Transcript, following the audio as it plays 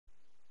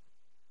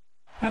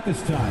At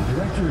this time,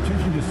 direct your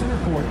attention to center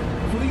court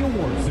for the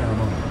award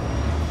ceremony.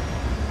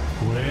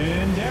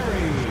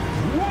 Quinndary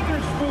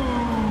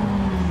Weatherspoon.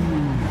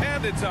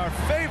 And it's our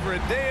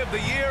favorite day of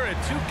the year at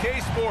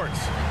 2K Sports.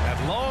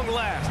 At long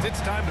last, it's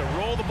time to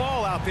roll the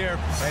ball out there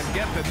and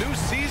get the new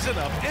season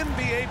of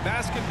NBA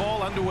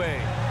basketball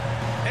underway.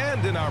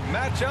 And in our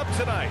matchup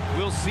tonight,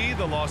 we'll see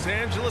the Los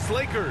Angeles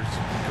Lakers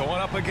going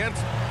up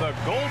against the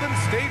Golden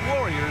State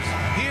Warriors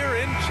here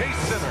in Chase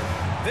Center.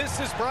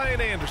 This is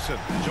Brian Anderson,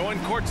 joined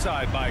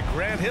courtside by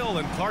Grant Hill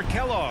and Clark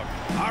Kellogg.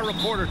 Our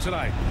reporter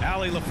tonight,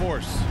 Allie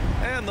LaForce.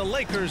 And the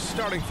Lakers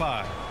starting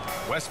five.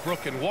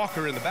 Westbrook and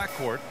Walker in the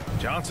backcourt.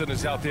 Johnson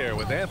is out there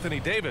with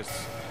Anthony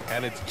Davis.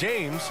 And it's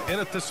James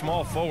in at the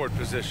small forward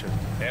position.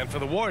 And for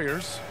the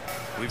Warriors,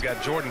 we've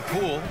got Jordan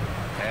Poole.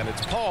 And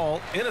it's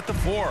Paul in at the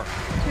 4.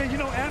 Yeah, you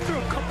know, after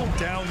a couple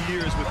down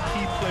years with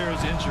key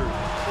players injured,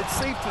 it's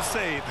safe to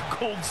say the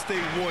Golden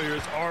State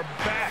Warriors are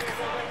back.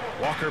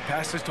 Walker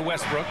passes to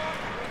Westbrook.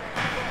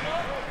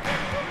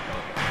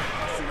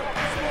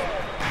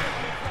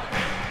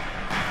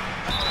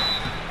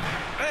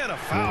 And a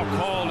foul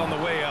called on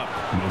the way up.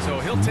 So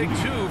he'll take 2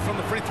 from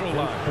the free throw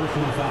line.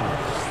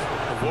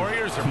 The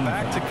Warriors are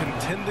back to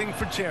contending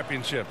for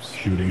championships.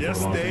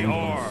 Yes, they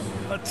are.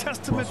 A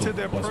testament to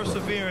their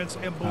perseverance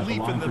and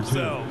belief in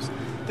themselves.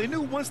 They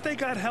knew once they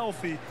got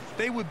healthy,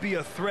 they would be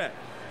a threat.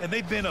 And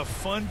they've been a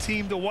fun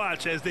team to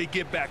watch as they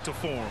get back to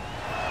form.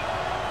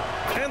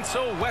 And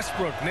so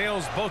Westbrook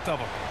nails both of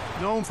them.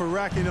 Known for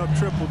racking up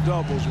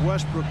triple-doubles,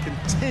 Westbrook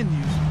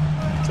continues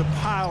to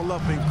pile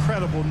up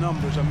incredible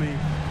numbers. I mean,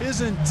 his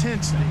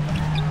intensity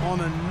on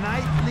a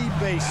nightly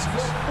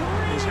basis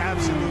is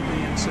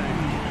absolutely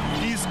insane.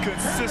 He's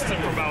consistent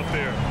from out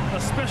there,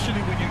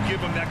 especially when you give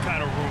him that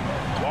kind of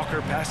room.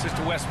 Walker passes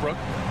to Westbrook.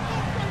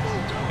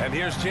 And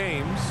here's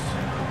James.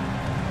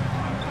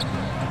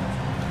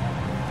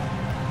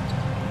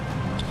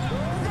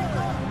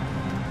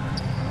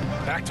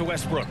 Back to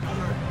Westbrook.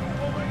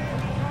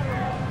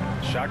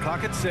 Shot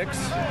clock at 6.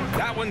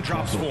 That one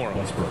drops for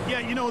him. Yeah,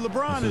 you know,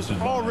 LeBron is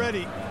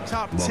already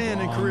top 10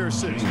 in career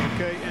assists,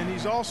 okay? And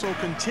he's also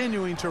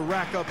continuing to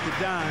rack up the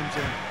dimes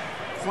and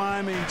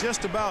climbing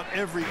just about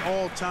every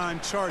all-time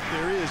chart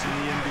there is in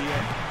the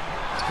NBA.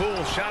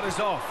 Poole shot is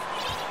off.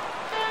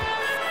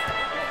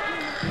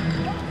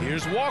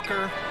 Here's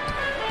Walker.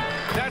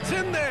 That's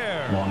in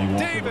there.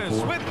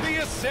 Davis with the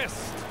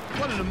assist.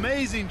 What an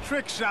amazing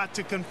trick shot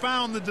to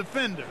confound the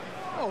defender.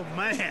 Oh,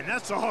 man,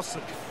 that's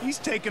awesome. He's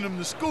taking him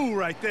to school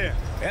right there.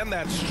 And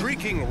that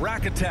streaking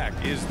rack attack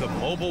is the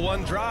Mobile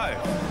One drive.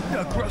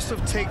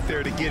 Aggressive take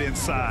there to get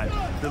inside.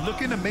 They're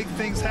looking to make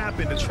things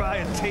happen to try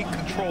and take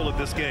control of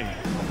this game.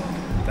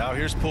 Now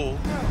here's Poole.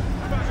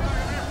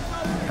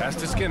 Pass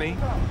to Skinny.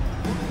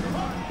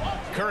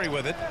 Curry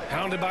with it.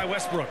 Pounded by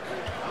Westbrook.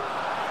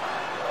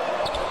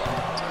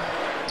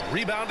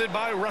 Rebounded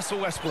by Russell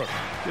Westbrook.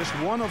 Just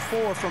 1 of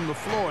 4 from the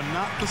floor.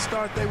 Not the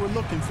start they were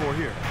looking for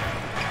here.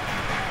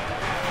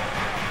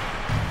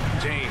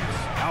 James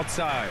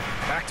outside.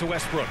 Back to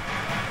Westbrook.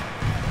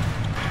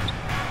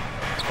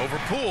 Over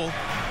Poole.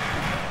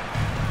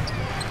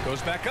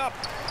 Goes back up.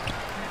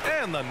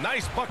 And the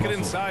nice bucket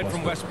inside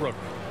from Westbrook.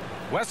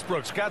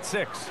 Westbrook's got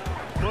 6.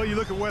 Well, you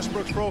look at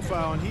Westbrook's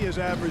profile, and he has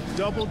averaged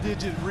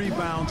double-digit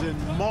rebounds in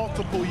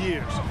multiple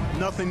years.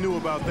 Nothing new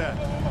about that.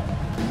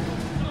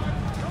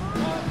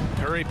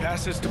 Curry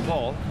passes to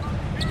Paul.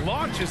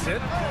 Launches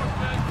it.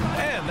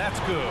 And that's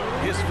good.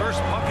 His first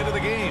bucket of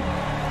the game.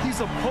 He's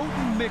a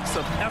potent mix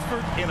of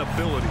effort and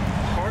ability.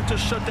 Hard to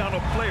shut down a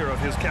player of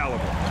his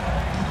caliber.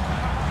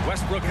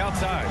 Westbrook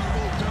outside.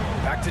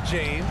 Back to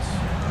James.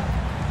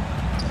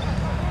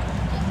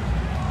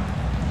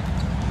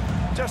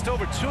 Just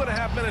over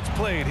 2.5 minutes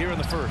played here in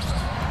the first.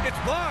 It's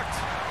blocked.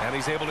 And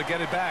he's able to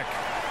get it back.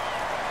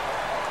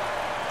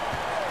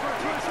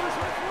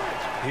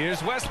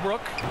 Here's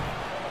Westbrook.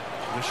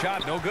 The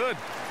shot no good.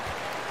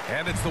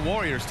 And it's the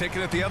Warriors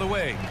taking it the other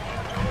way.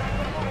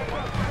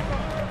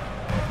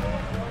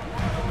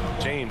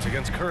 James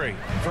against Curry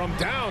from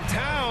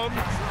downtown.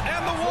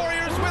 And the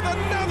Warriors with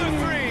another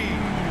 3.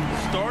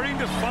 Starting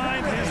to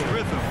find his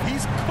rhythm.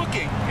 He's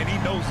cooking, and he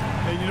knows it.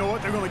 And you know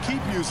what? They're going to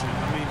keep using him.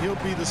 I mean,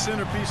 he'll be the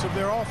centerpiece of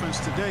their offense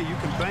today. You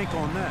can bank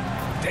on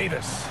that.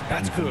 Davis.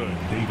 That's good.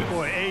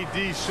 Boy,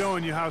 AD's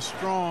showing you how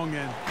strong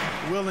and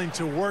willing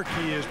to work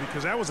he is,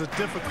 because that was a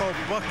difficult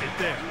bucket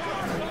there.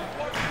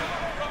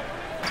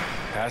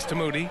 Pass to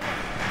Moody.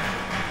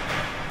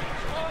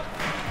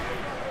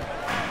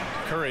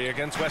 Curry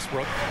against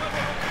Westbrook.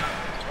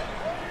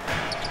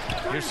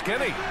 Here's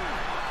Skinny.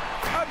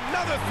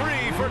 Another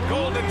 3 for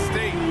Golden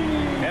State.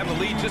 And the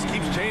lead just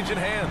keeps changing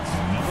hands.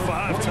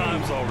 5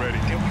 times already,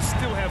 and we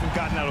still haven't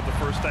gotten out of the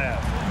first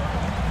half.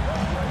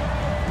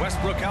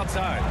 Westbrook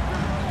outside.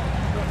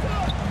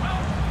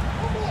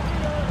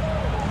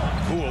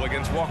 Poole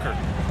against Walker.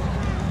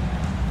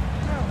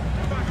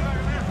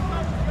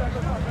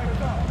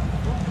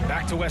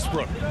 Back to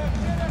Westbrook.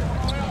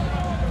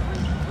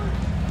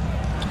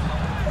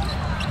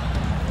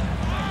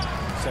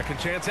 Second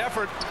chance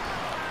effort.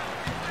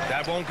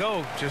 That won't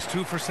go. Just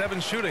 2 for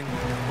 7 shooting.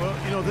 Well,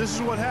 you know, this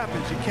is what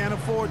happens. You can't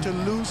afford to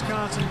lose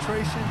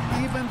concentration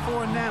even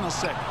for a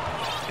nanosecond.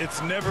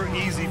 It's never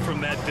easy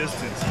from that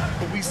distance,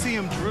 but we see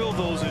him drill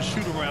those and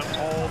shoot around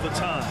all the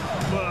time.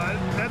 Well,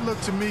 that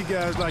looked to me,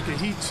 guys, like a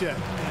heat check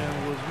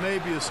and was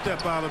maybe a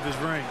step out of his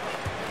range.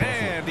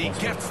 And he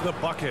gets the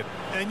bucket.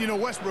 And, you know,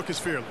 Westbrook is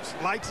fearless.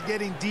 Likes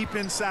getting deep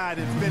inside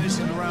and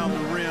finishing around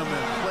the rim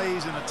and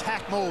plays in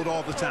attack mode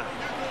all the time.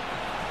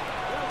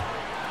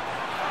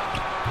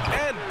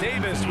 And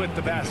Davis with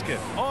the basket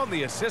on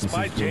the assist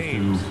by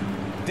James.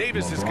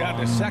 Davis has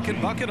gotten his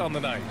second bucket on the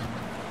night.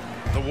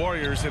 The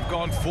Warriors have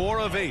gone 4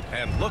 of 8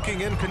 and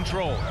looking in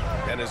control.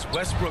 And as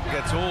Westbrook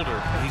gets older,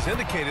 he's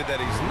indicated that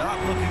he's not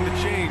looking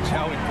to change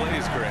how he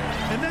plays, Greg.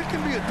 And that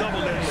can be a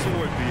double-edged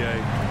sword, B.A.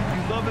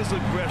 You love his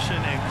aggression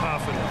and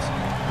confidence,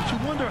 but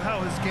you wonder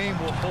how his game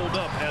will hold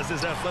up as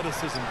his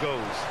athleticism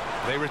goes.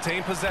 They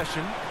retain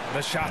possession.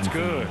 The shot's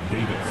good.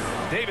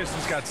 Davis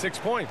has got 6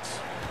 points.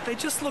 They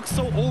just look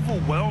so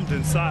overwhelmed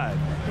inside.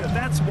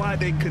 That's why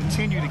they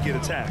continue to get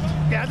attacked.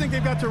 Yeah, I think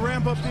they've got to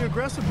ramp up the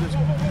aggressiveness.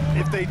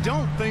 If they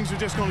don't, things are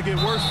just going to get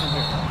worse from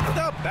here.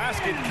 The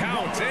basket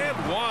counts and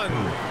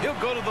 1. He'll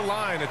go to the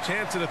line, a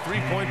chance at a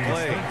 3-point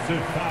play.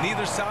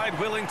 Neither side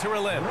willing to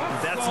relent.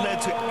 That's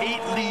led to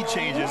 8 lead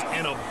changes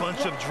and a bunch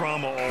of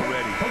drama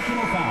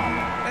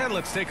already. And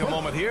let's take a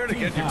moment here to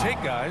get your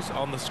take, guys,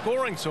 on the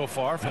scoring so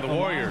far for the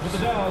Warriors. You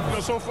know,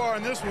 so far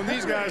in this one,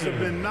 these guys have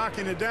been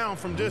knocking it down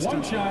from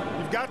distance.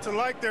 You've got to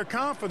like their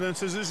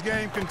confidence as this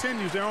game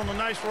continues. They're on a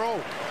nice roll.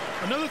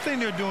 Another thing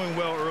they're doing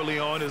well early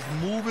on is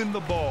moving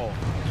the ball,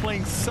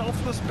 playing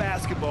selfless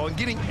basketball, and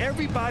getting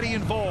everybody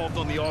involved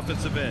on the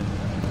offensive end.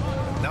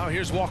 Now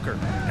here's Walker.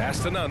 Pass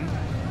to Nunn.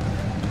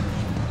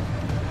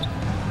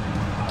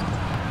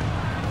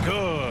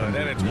 Good,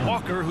 and it's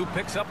Walker who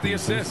picks up the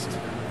assist.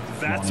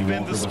 That's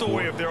been the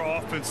story of their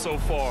offense so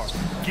far,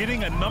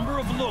 getting a number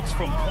of looks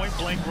from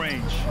point-blank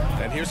range.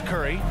 And here's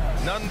Curry.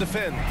 Nunn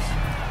defends.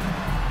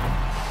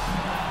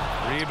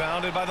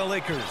 Rebounded by the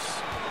Lakers.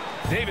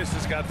 Davis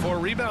has got 4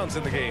 rebounds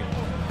in the game.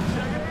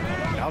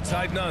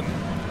 Outside Nunn.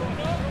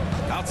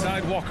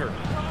 Outside Walker.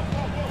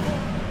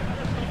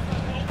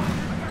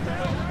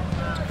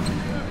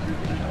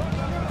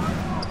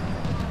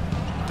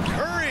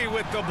 Curry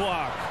with the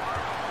block.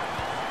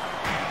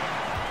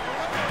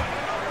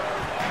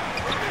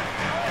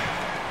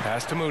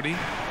 Pass to Moody.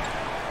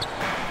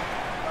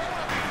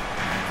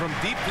 From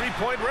deep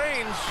 3-point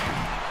range.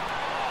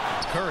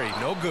 Curry,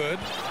 no good.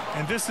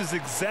 And this is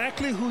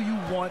exactly who you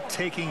want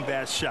taking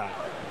that shot.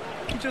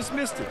 He just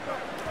missed it.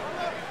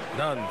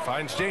 Nunn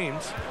finds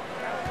James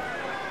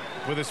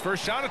with his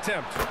first shot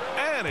attempt.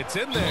 And it's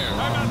in there.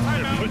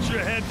 Put your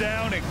head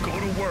down and go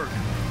to work.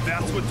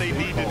 That's what they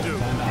need to do.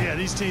 Yeah,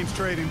 these teams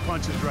trading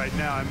punches right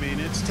now. I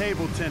mean, it's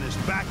table tennis.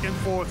 Back and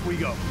forth we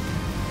go.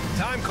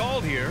 Time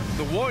called here.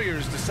 The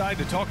Warriors decide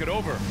to talk it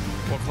over.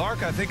 Well,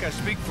 Clark, I think I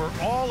speak for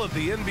all of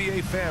the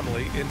NBA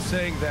family in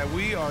saying that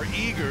we are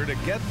eager to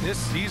get this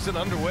season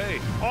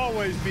underway.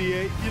 Always,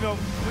 B.A. You know,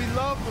 we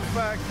love the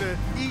fact that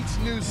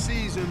each new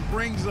season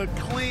brings a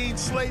clean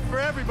slate for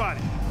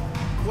everybody.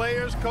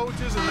 Players,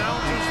 coaches,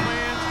 announcers,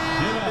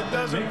 fans. It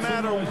doesn't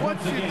matter what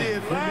you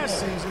did last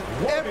season.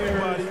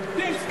 Everybody.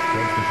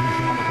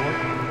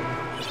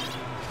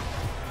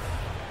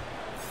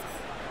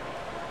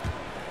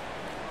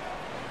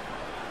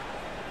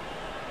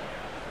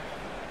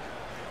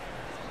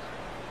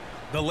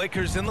 The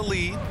Lakers in the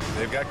lead.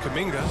 They've got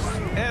Kuminga,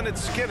 and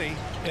it's Skinny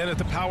in at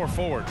the power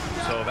forward.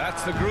 So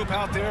that's the group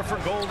out there for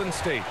Golden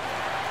State.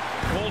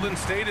 Golden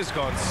State has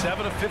gone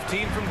 7 of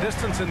 15 from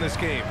distance in this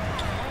game.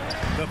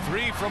 The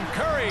 3 from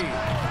Curry.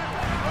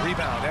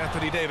 Rebound,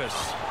 Anthony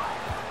Davis.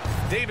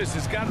 Davis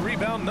has got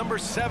rebound number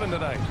 7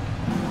 tonight.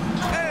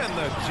 And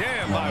the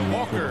jam by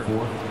Walker.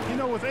 You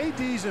know, with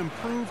AD's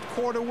improved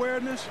court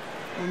awareness,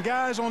 when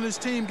guys on his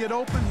team get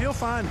open, he'll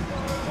find them.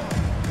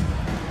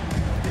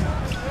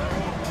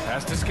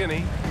 Pass to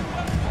Skinny.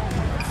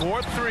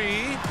 4-3.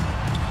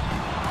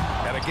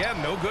 And again,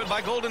 no good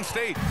by Golden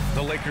State.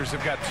 The Lakers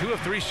have got 2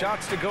 of 3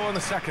 shots to go in the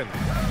second.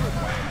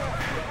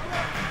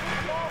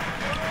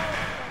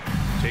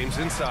 James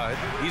inside.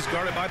 He's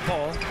guarded by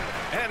Paul.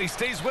 And he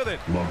stays with it.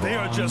 They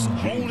are just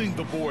owning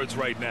the boards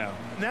right now.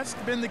 And that's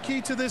been the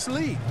key to this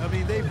league. I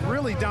mean, they've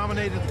really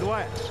dominated the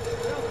glass.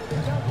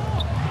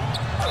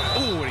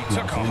 Ooh, and he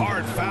took a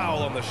hard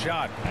foul on the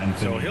shot.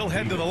 So he'll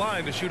head to the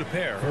line to shoot a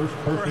pair.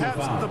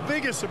 Perhaps the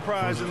biggest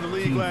surprise in the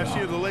league last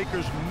year, the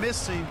Lakers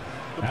missing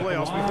the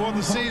playoffs. Before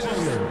the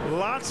season,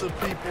 lots of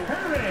people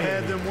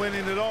had them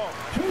winning it all.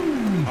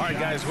 All right,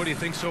 guys, what do you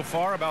think so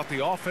far about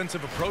the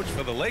offensive approach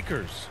for the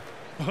Lakers?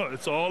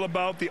 It's all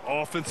about the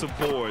offensive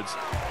boards.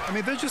 I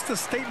mean, they're just a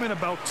statement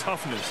about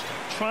toughness,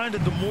 trying to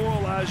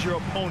demoralize your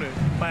opponent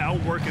by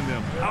outworking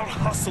them,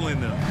 out-hustling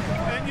them.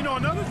 And, you know,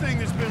 another thing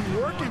that's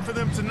been working for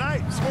them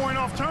tonight, scoring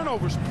off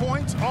turnovers,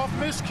 points off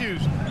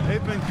miscues.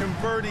 They've been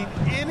converting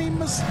any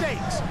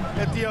mistakes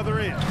at the other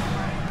end.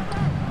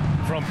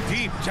 From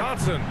deep,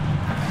 Johnson.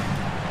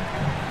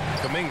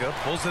 Kuminga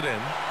pulls it in.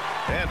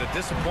 And a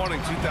disappointing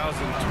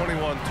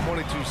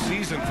 2021-22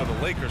 season for the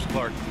Lakers,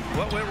 Clark.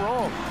 What went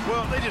wrong?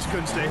 Well, they just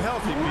couldn't stay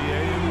healthy, B.A.,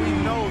 and we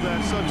know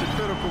that's such a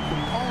critical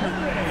component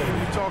when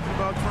you're talking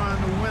about trying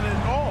to win it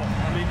all.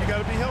 I mean, you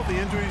got to be healthy.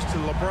 Injuries to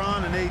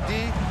LeBron and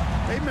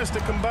AD, they missed a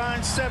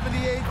combined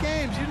 78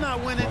 games. You're not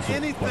winning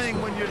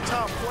anything when your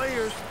top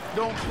players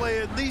don't play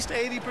at least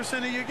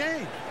 80% of your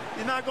game.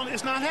 You're not going.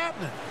 It's not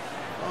happening.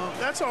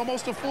 That's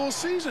almost a full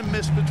season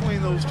missed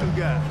between those two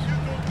guys.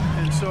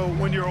 And so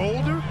when you're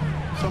older,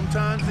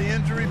 sometimes the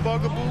injury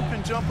bugaboo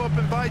can jump up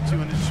and bite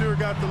you, and it sure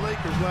got the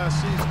Lakers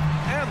last season.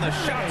 And the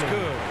shot's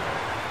good.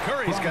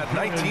 Curry's got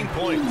 19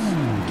 points.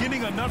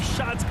 Getting enough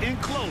shots in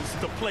close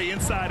to play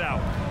inside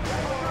out.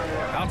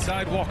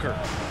 Outside Walker.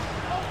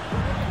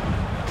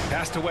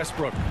 Pass to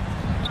Westbrook.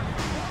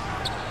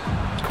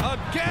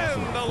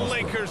 Again, the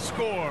Lakers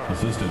score.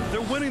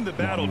 They're winning the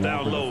battle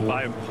down low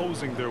by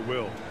imposing their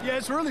will. Yeah,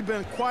 it's really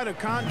been quite a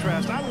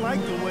contrast. I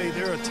like the way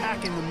they're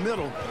attacking the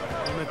middle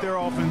and at their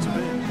offensive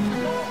end.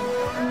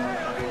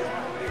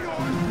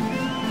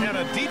 And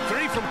a deep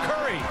three from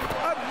Curry.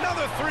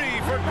 Another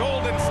three for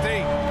Golden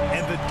State.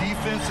 And the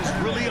defense is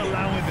really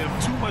allowing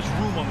them too much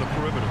room on the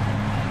perimeter.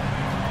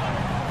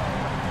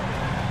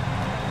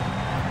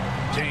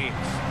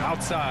 James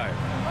outside.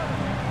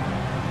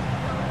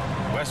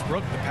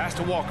 Westbrook, the pass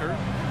to Walker.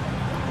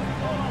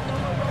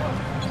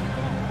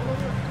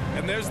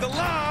 And there's the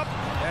lob.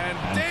 And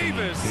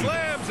Davis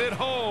slams it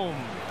home.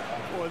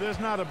 Boy, there's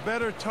not a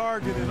better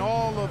target in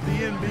all of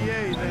the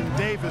NBA than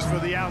Davis for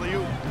the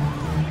alley-oop.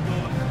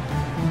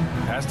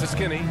 Pass to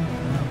Skinny.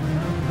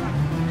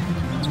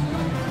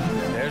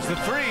 There's the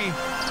three.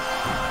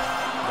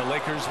 The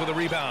Lakers with a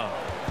rebound.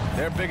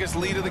 Their biggest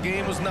lead of the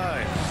game was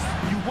 9.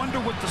 You wonder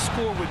what the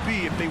score would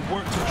be if they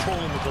weren't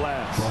controlling the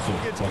glass.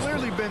 It's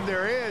clearly been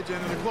their edge,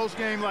 and in a close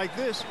game like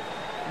this,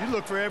 you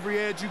look for every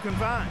edge you can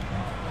find.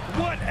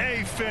 What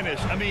a finish.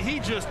 I mean, he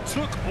just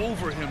took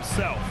over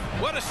himself.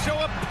 What a show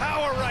of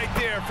power right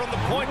there from the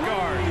point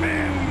guard.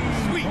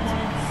 Man, sweet.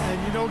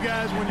 And you know,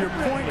 guys, when your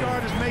point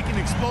guard is making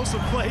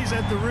explosive plays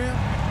at the rim,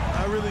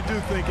 I really do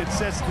think it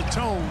sets the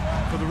tone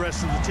for the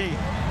rest of the team.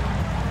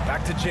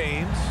 Back to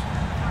James.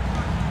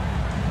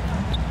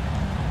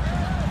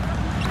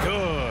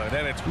 Good,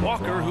 and it's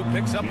Walker who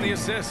picks up the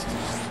assist.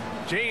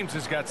 James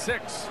has got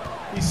 6.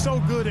 He's so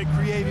good at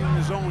creating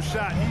his own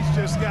shot. He's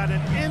just got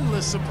an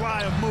endless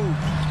supply of moves.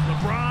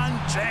 LeBron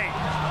James.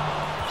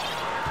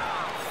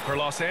 For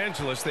Los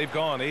Angeles, they've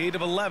gone 8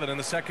 of 11 in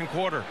the second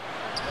quarter.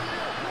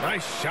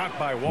 Nice shot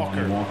by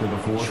Walker.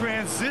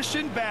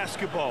 Transition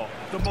basketball,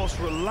 the most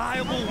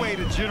reliable way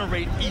to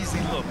generate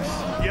easy looks.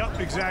 Yep,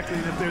 exactly.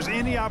 And if there's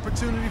any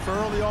opportunity for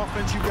early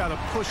offense, you've got to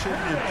push it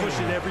and push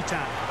it every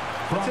time.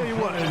 I'll tell you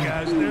what,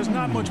 guys, there's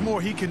not much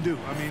more he can do.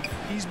 I mean,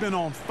 he's been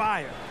on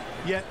fire,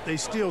 yet they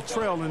still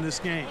trail in this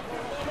game.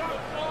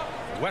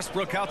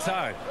 Westbrook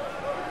outside.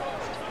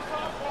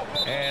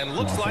 And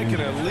looks like an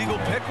illegal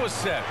pick was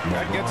set.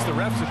 That gets the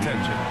ref's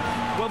attention.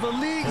 Well, the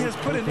league has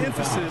put an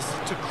emphasis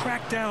to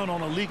crack down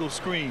on illegal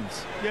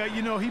screens. Yeah,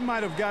 you know, he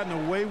might have gotten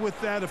away with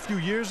that a few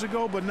years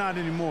ago, but not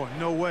anymore.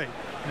 No way.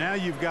 Now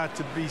you've got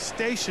to be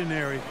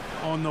stationary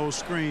on those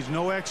screens.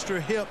 No extra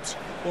hips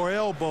or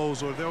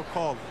elbows, or they'll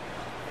call it.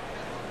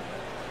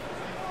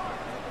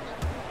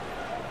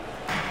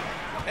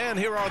 And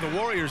here are the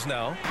Warriors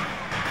now.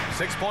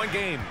 6-point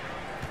game.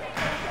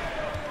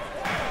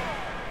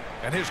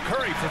 And here's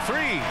Curry for 3.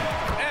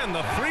 And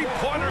the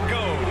three-pointer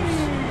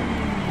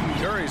goes.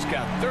 Curry's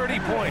got 30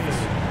 points.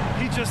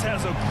 He just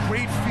has a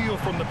great feel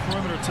from the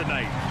perimeter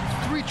tonight.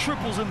 3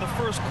 triples in the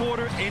first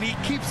quarter, and he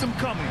keeps them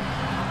coming.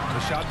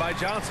 The shot by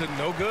Johnson,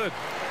 no good.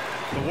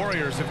 The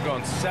Warriors have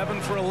gone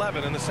 7 for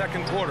 11 in the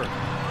second quarter.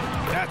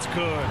 That's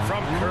good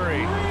from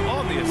Curry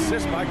on the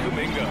assist by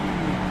Kuminga.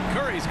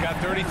 Curry's got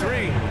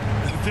 33.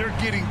 They're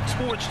getting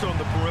torched on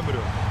the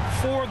perimeter.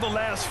 4 of the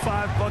last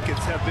 5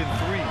 buckets have been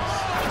threes.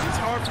 It's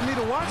hard for me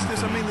to watch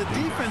this. I mean, the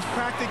defense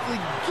practically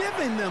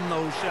giving them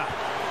those shots.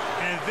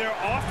 And their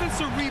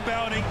offensive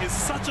rebounding is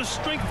such a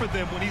strength for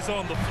them when he's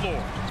on the floor.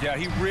 Yeah,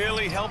 he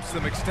really helps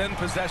them extend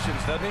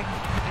possessions, doesn't he?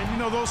 And, you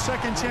know, those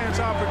second-chance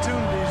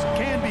opportunities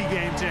can be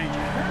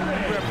game-changing.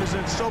 He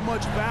represents so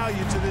much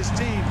value to this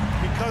team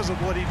because of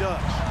what he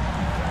does.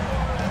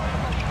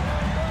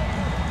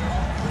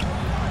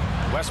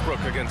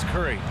 Westbrook against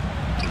Curry.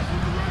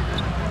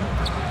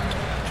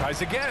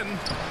 Tries again,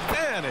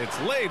 and it's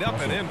laid up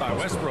and in by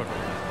Westbrook.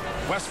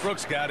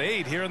 Westbrook's got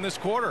 8 here in this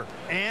quarter.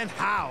 And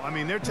how? I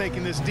mean, they're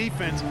taking this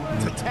defense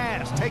to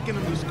task, taking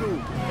them to school.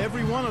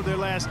 Every one of their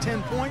last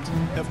 10 points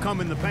have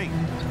come in the paint.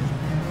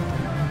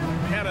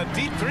 And a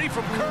deep 3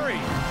 from Curry.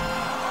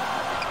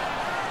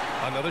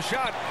 Another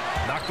shot,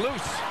 knocked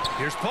loose.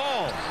 Here's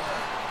Paul.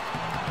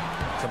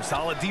 Some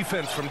solid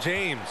defense from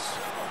James.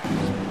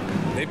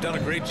 They've done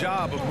a great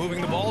job of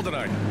moving the ball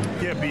tonight.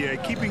 Yeah, B.A.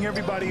 Keeping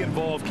everybody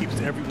involved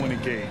keeps everyone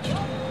engaged.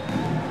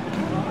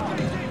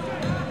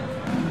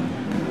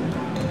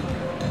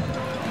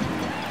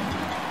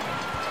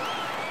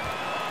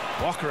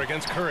 Walker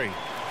against Curry.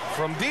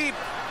 From deep.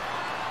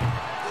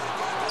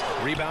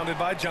 Rebounded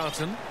by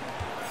Johnson.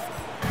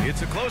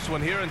 It's a close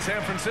one here in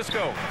San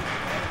Francisco.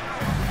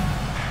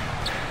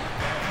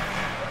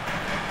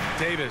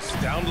 Davis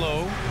down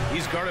low.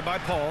 He's guarded by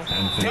Paul.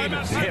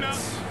 Davis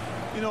hits.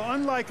 You know,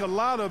 unlike a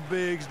lot of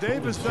bigs,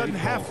 Davis doesn't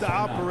have to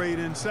operate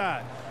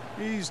inside.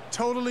 He's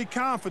totally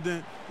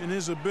confident in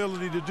his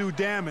ability to do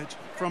damage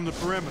from the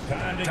perimeter.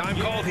 Time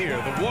called here.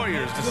 The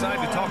Warriors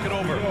decide to talk it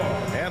over.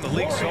 And the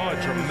league saw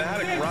a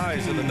dramatic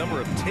rise in the number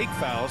of take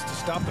fouls to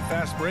stop the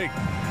fast break.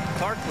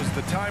 Clark, was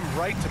the time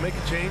right to make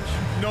a change?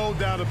 No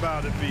doubt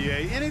about it,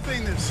 B.A.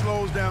 Anything that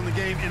slows down the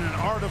game in an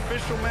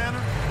artificial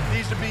manner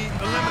needs to be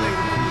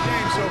eliminated from the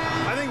game. So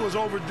I think it was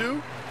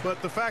overdue,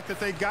 but the fact that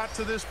they got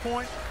to this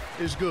point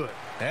is good.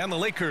 And the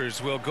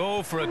Lakers will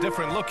go for a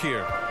different look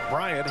here.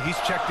 Bryant, he's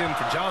checked in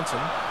for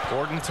Johnson.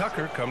 Gordon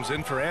Tucker comes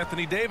in for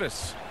Anthony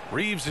Davis.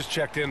 Reeves is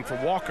checked in for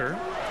Walker.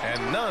 And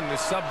Nunn is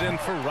subbed in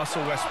for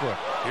Russell Westbrook.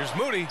 Here's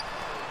Moody.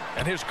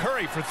 And here's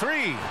Curry for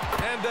three.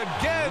 And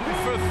again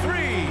for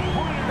three.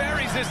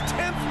 Buries his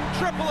 10th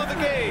triple of the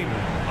game.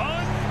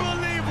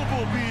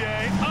 Unbelievable,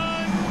 B.A.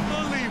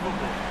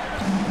 Unbelievable.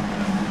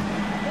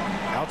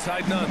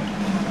 Outside Nunn.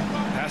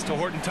 Pass to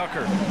Horton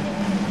Tucker.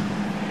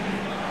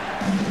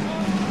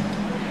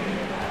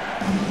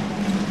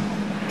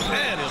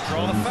 And he'll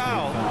draw the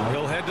foul.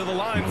 He'll head to the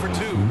line for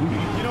two.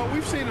 You know,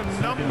 we've seen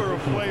a number of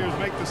players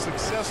make the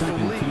successful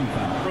leap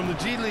from the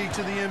G League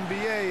to the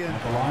NBA,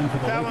 and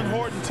Fallon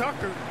Horton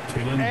Tucker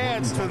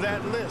adds to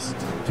that list.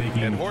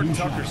 And Horton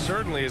Tucker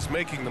certainly is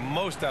making the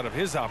most out of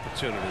his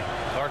opportunity.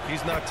 Clark,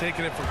 he's not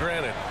taking it for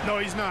granted. No,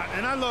 he's not.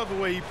 And I love the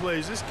way he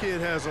plays. This kid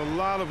has a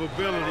lot of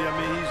ability.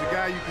 I mean, he's a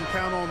guy you can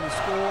count on to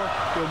score.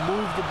 He'll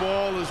move the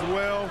ball as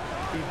well.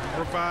 He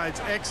provides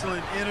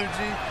excellent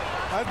energy.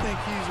 I think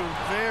he's a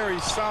very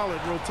solid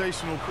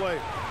rotational player.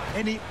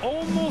 And he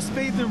almost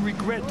made them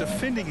regret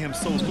defending him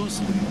so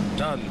loosely.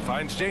 Nunn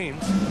finds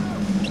James.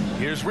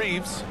 Here's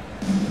Reeves.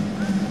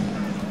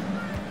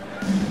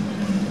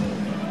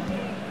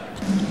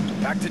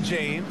 Back to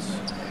James.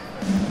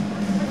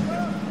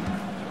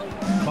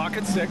 Clock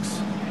at 6.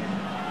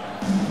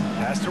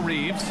 Pass to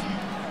Reeves.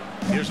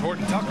 Here's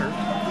Horton Tucker.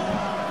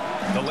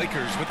 The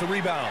Lakers with the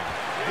rebound.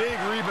 Big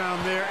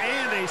rebound there,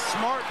 and a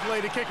smart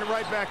play to kick it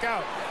right back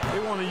out. They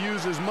want to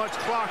use as much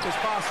clock as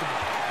possible.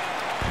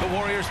 The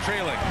Warriors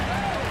trailing.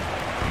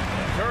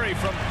 Curry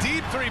from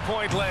deep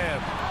three-point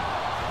land.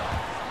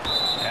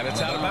 And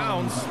it's out of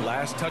bounds.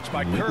 Last touch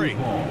by Curry.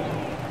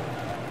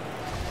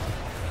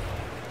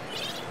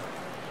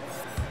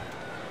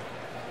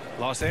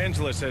 Los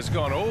Angeles has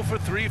gone 0 for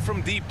 3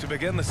 from deep to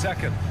begin the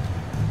second.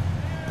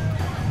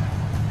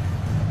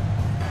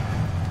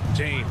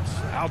 James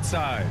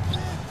outside.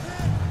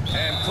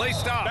 And play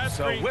stops.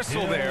 A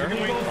whistle there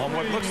on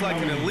what looks like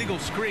an illegal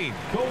screen.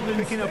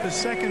 Picking up his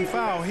second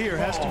foul here.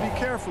 Has to be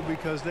careful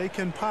because they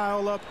can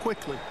pile up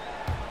quickly.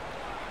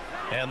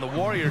 And the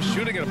Warriors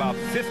shooting at about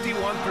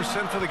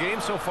 51% for the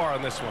game so far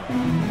on this one.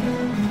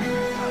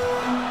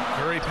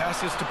 Curry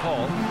passes to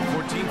Paul.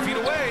 14 feet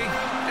away.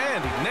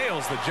 And he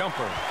nails the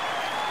jumper.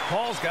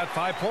 Paul's got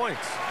 5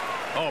 points.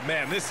 Oh,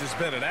 man, this has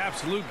been an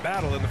absolute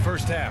battle in the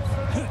first half.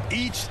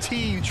 Each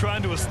team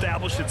trying to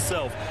establish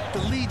itself. The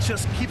lead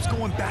just keeps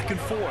going back and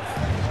forth.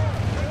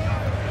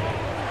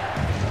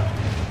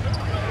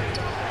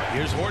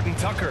 Here's Horton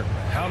Tucker,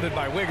 hounded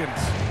by Wiggins.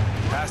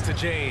 Pass to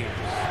James.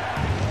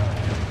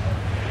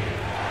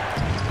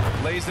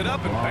 Lays it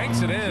up and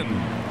banks it in.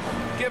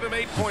 Give him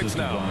 8 points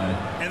now.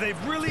 And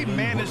they've really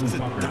managed to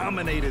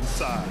dominate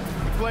inside.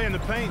 The play in the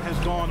paint has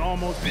gone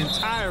almost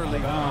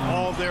entirely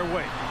all their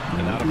way.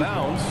 And out of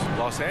bounds,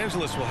 Los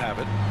Angeles will have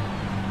it.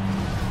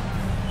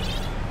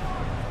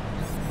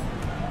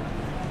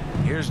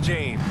 Here's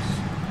James.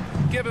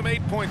 Give him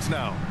 8 points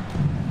now.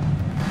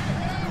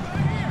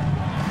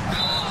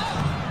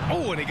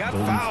 Oh, and he got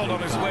fouled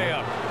on his way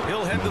up.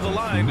 He'll head to the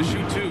line to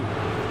shoot two.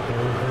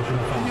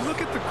 When you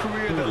look at the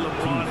career that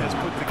LeBron has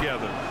put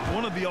together,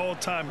 one of the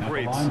all-time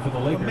greats, who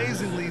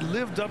amazingly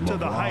lived up to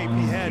the hype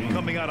he had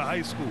coming out of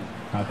high school.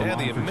 And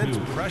the immense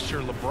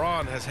pressure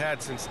LeBron has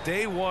had since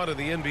day one of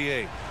the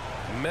NBA.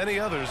 Many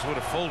others would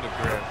have folded,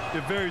 Grant.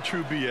 You're very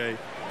true, B.A.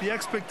 The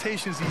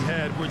expectations he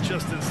had were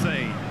just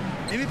insane.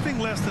 Anything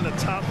less than a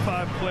top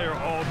 5 player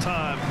all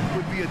time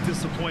would be a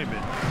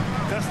disappointment.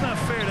 That's not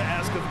fair to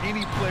ask of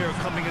any player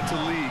coming into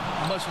the league,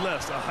 much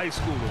less a high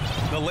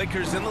schooler. The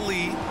Lakers in the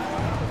lead.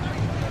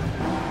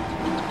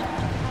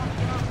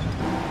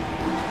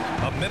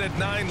 A minute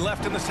 9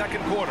 left in the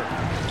second quarter.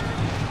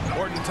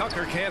 Horton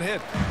Tucker can't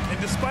hit. And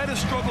despite a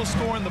struggle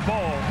scoring the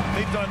ball,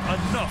 they've done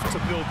enough to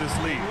build this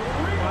lead.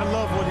 I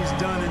love what he's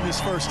done in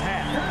this first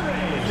half,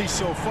 at least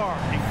so far.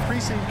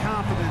 Increasing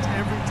confidence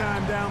every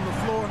time down the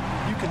floor.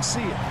 You can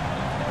see it.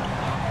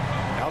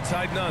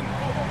 Outside Nunn.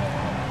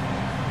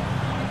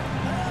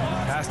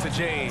 Pass to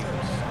James.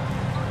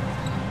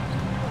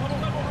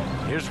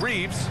 Here's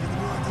Reeves.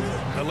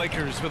 The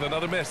Lakers with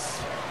another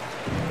miss.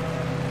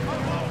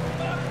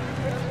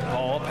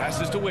 Paul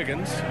passes to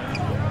Wiggins.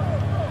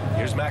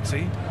 Here's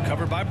Maxey,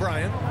 covered by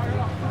Bryant.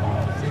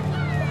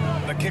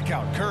 The kick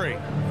out, Curry.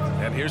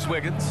 And here's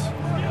Wiggins.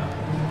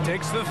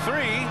 Takes the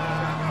three.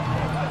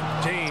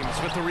 James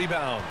James with the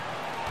rebound.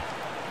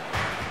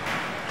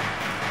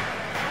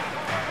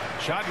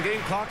 Shot and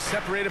game clock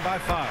separated by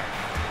 5.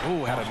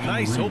 Ooh, had a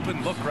nice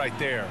open look right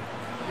there.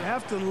 You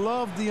have to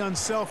love the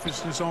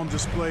unselfishness on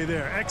display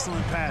there.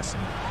 Excellent passing.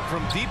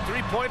 From deep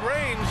three-point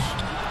range.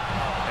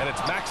 And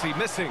it's Maxey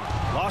missing.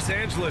 Los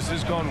Angeles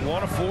has gone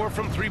 1 of 4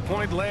 from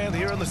three-point land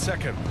here in the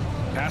second.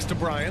 Pass to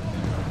Bryant.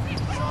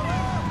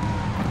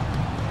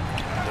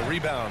 The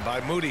rebound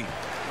by Moody.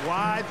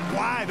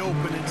 Wide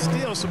open, and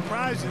still,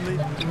 surprisingly,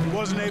 he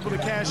wasn't able to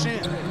cash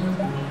in.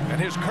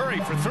 And here's Curry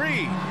for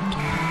 3.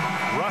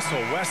 Russell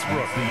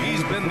Westbrook,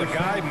 he's been the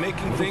guy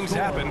making things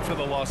happen for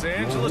the Los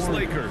Angeles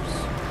Lakers.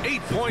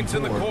 8 points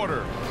in the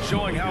quarter,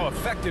 showing how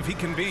effective he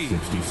can be.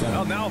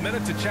 Well, now a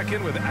minute to check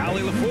in with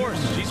Allie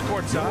LaForce. She's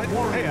courtside.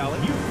 Hey, Allie.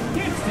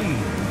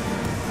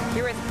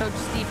 Here with Coach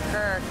Steve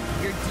Kerr,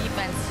 your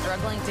defense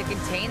struggling to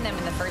contain them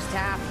in the first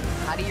half.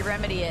 How do you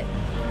remedy it?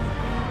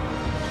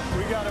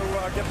 We got to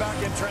get back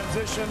in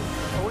transition.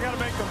 We got to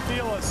make them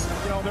feel us.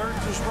 You know, they're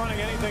just running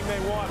anything they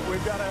want.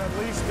 We've got to at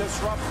least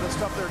disrupt the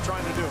stuff they're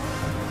trying to do.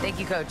 Thank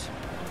you, Coach.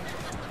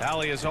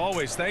 Allie, as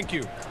always, thank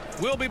you.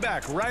 We'll be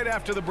back right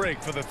after the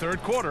break for the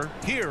third quarter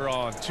here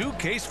on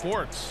 2K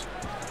Sports.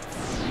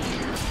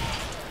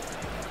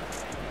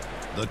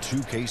 The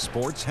 2K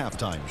Sports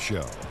Halftime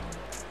Show.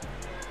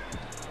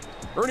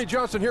 Ernie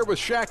Johnson here with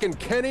Shaq and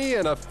Kenny,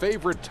 and a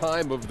favorite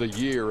time of the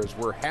year as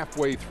we're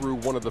halfway through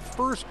one of the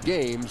first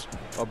games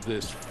of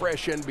this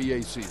fresh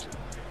NBA season.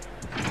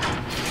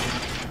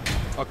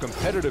 A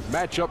competitive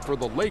matchup for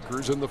the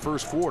Lakers in the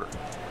first quarter.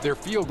 Their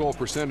field goal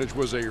percentage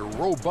was a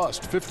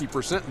robust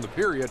 50% in the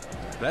period.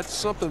 That's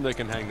something they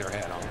can hang their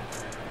hat on.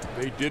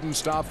 They didn't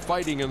stop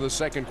fighting in the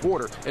second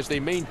quarter as they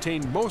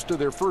maintained most of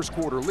their first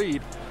quarter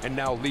lead and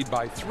now lead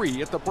by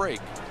 3 at the break.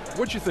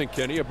 What you think,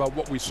 Kenny, about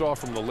what we saw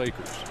from the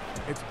Lakers?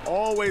 It's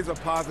always a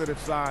positive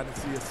sign to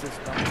see a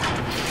system.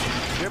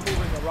 They're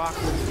moving the rock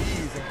with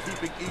ease and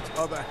keeping each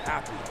other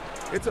happy.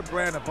 It's a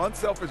brand of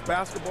unselfish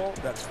basketball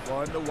that's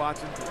fun to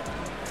watch and play.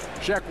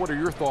 Shaq, what are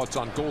your thoughts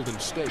on Golden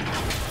State?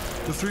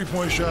 The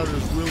three-point shot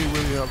has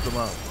really helped them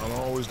out. I don't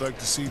always like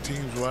to see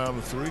teams rely on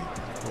the 3,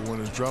 but when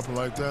it's dropping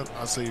like that,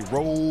 I say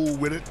roll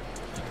with it.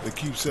 They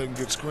keep setting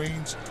good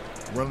screens.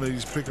 Running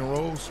these pick and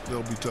rolls,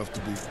 they'll be tough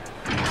to beat.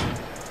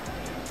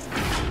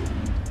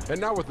 And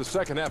now with the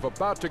second half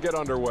about to get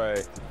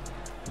underway,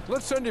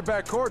 let's send you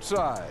back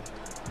courtside.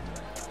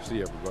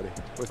 See everybody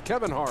with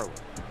Kevin Harlan.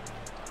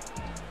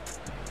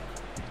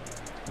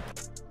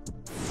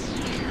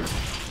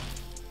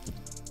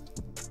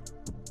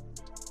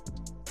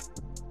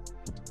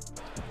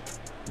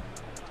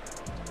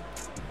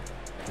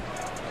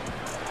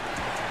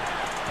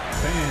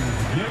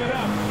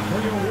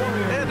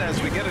 And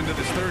as we get into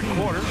this third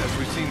quarter, as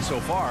we've seen so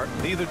far,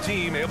 neither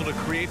team able to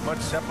create much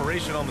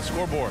separation on the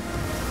scoreboard.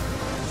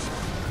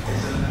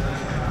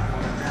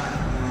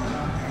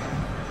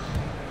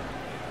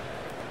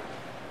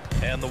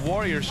 And the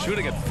Warriors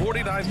shooting at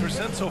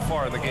 49% so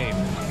far in the game.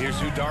 Here's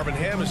who Darvin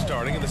Ham is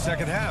starting in the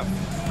second half.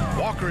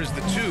 Walker is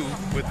the 2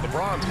 with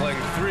LeBron playing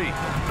the 3.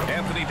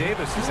 Anthony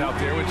Davis is out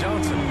there with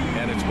Johnson.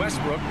 And it's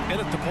Westbrook in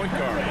at the point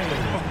guard.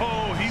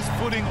 Oh, he's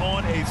putting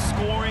on a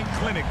scoring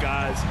clinic,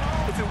 guys.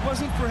 If it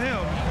wasn't for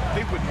him,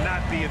 they would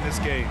not be in this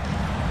game.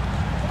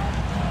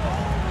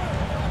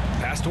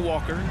 Pass to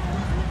Walker.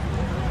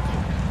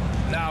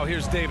 Now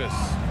here's Davis.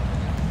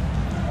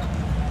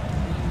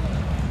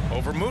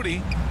 Over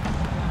Moody.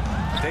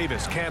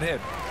 Davis can't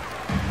hit.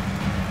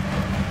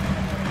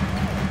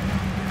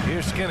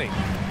 Here's Skinny.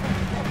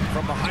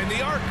 From behind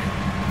the arc.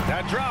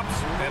 That drops,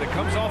 and it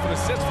comes off an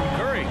assist from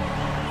Curry.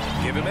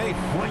 Give him 8.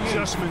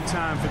 Adjustment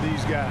time for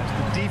these guys.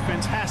 The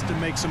defense has to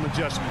make some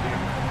adjustment here.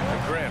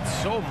 And Grant,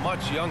 so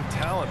much young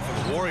talent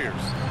for the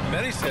Warriors.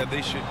 Many said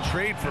they should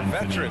trade for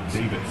veterans,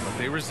 but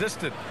they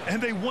resisted.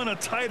 And they won a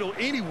title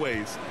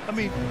anyways. I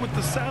mean, with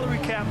the salary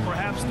cap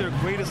perhaps their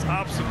greatest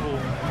obstacle,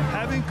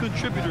 having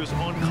contributors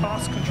on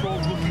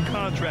cost-controlled rookie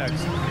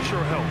contracts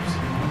sure helps.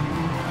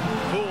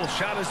 Poole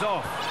shot is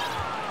off.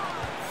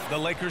 The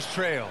Lakers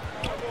trail.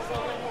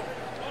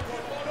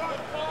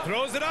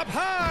 Throws it up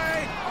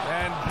high,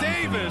 and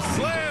Davis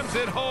slams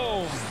it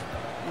home.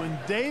 When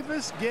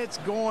Davis gets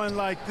going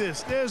like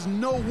this, there's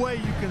no way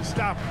you can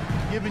stop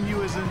him, giving you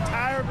his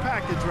entire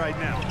package right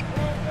now.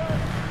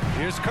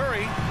 Here's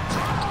Curry,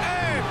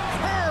 and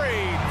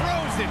Curry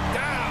throws it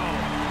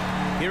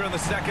down. Here in the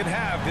second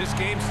half, this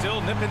game's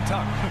still nip and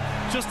tuck.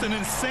 Just an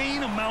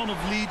insane amount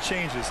of lead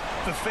changes.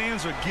 The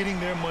fans are getting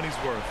their money's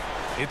worth.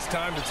 It's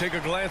time to take a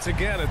glance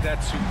again at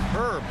that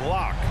superb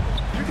block.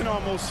 You can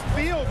almost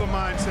feel the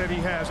mindset he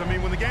has. I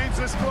mean, when the game's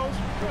this close,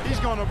 he's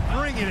going to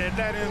bring it at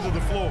that end of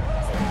the floor.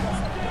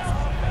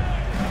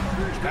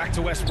 Back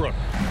to Westbrook.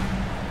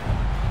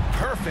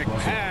 Perfect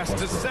pass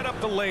to set up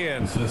the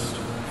lay-in.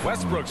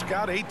 Westbrook's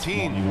got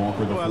 18.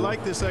 Well, I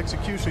like this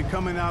execution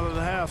coming out of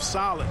the half.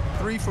 Solid.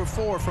 3 for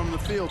 4 from the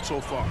field so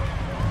far.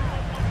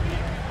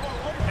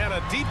 And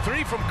a deep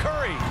 3 from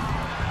Curry.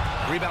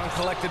 Rebound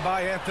collected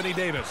by Anthony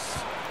Davis.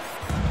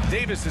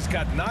 Davis has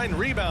got 9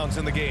 rebounds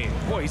in the game.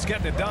 Boy, he's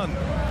getting it done.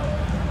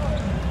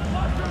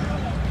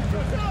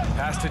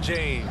 Pass to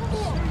James.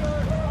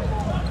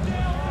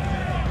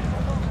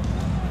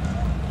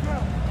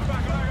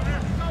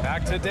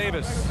 Back to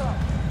Davis.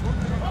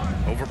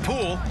 Over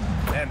Poole.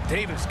 And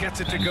Davis gets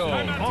it to go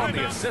on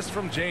the assist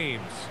from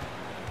James.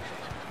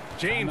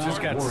 James has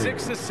got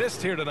 6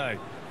 assists here tonight.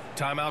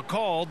 Timeout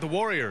called, the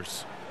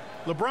Warriors.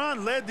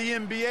 LeBron led the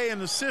NBA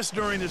in assists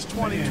during his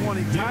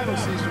 2020 title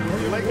season,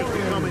 with the Lakers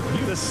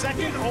becoming the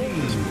second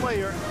oldest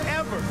player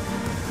ever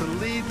to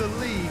lead the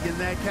league in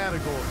that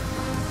category.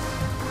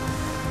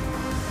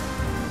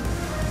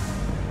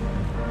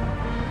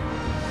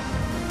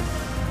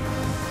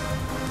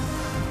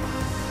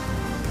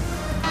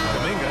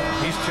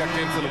 Kuminga, he's checked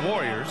in for the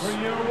Warriors.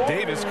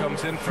 Davis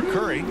comes in for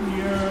Curry.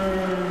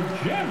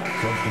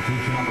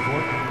 Substitution on the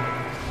court.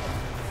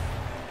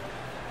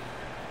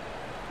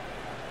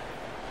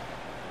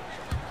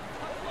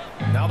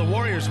 Now the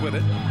Warriors with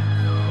it.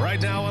 Right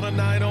now on a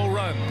 9-0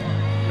 run.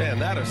 Man,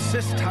 that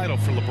assist title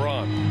for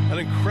LeBron. An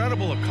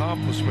incredible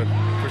accomplishment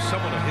for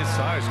someone of his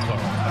size,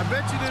 Clark. I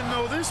bet you didn't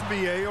know this,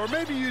 B.A., or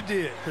maybe you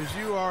did, because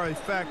you are a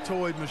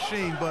factoid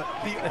machine, but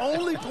the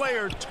only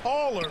player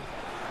taller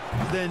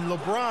than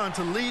LeBron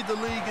to lead the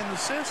league in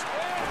assists,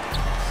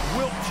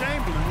 Wilt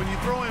Chamberlain. When you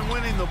throw in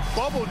winning the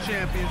Bubble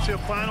Championship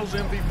Finals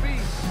MVP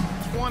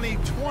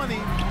 2020,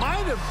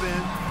 might have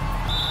been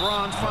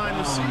LeBron's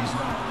finest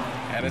season.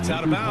 And it's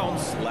out of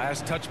bounds.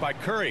 Last touch by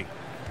Curry.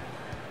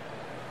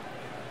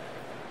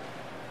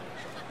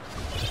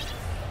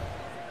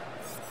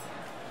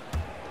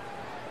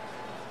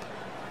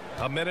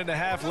 A minute and a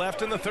half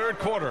left in the third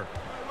quarter.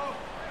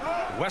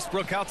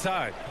 Westbrook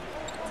outside.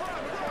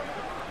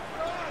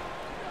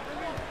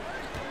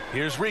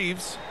 Here's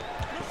Reeves.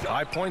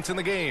 5 points in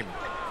the game.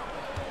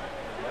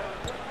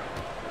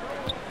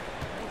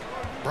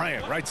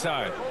 Bryant right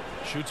side.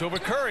 Shoots over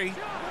Curry.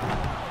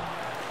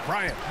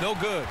 Bryant, no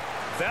good.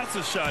 That's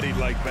a shot he'd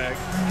like back.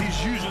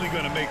 He's usually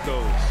going to make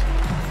those.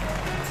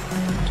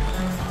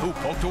 Ooh,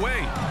 poked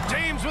away.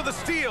 James with a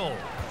steal.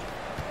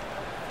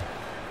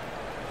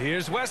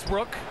 Here's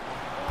Westbrook.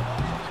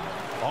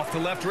 Off the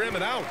left rim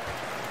and out.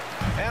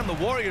 And the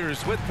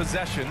Warriors with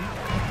possession.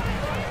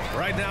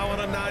 Right now on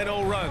a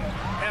 9-0 run.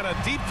 And a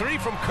deep three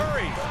from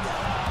Curry.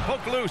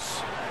 Poked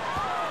loose.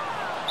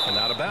 And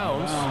out of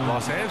bounds.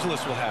 Los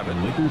Angeles will have it.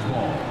 Lakers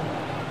ball.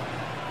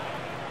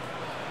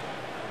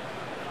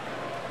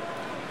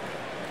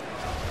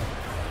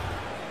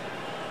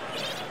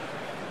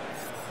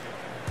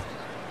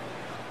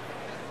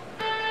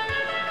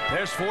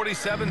 There's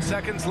 47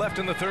 seconds left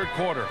in the third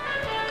quarter.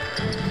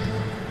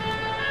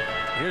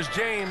 Here's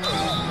James,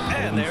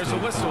 and there's a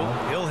whistle.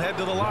 He'll head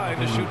to the line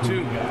to shoot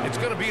 2. It's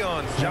going to be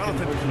on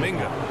Jonathan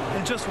Kuminga.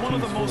 And just one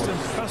of the most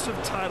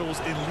impressive titles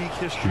in league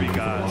history,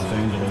 guys.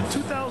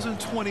 The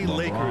 2020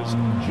 Lakers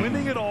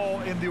winning it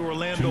all in the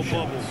Orlando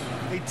bubble.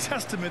 A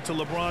testament to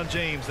LeBron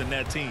James and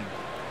that team.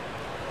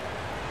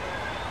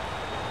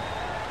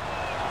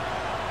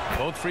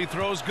 Both free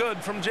throws good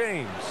from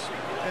James.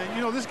 And,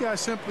 you know, this guy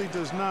simply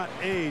does not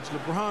age.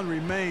 LeBron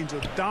remains a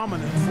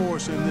dominant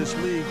force in this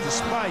league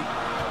despite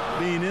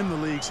being in the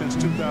league since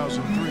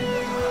 2003.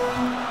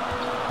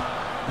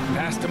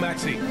 Pass to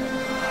Maxey.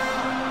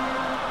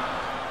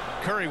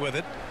 Curry with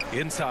it.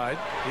 Inside.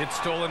 It's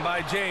stolen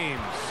by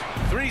James.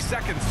 3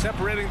 seconds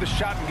separating the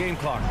shot and game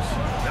clocks.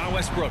 Now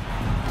Westbrook.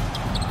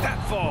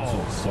 That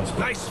falls.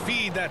 Nice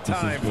feed that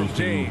time from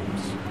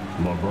James.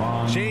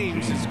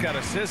 James has got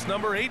assist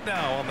number 8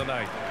 now on the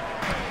night.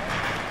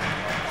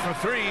 For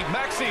 3,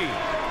 Maxey.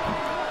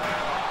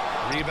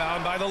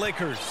 Rebound by the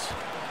Lakers.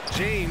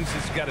 James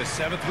has got his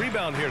 7th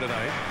rebound here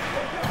tonight.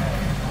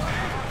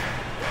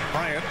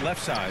 Bryant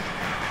left side.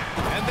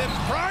 And then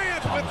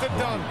Bryant with the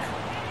dunk.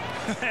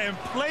 And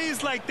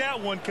plays like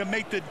that one can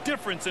make the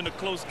difference in a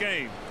close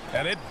game.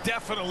 And it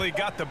definitely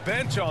got the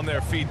bench on their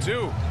feet,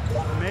 too.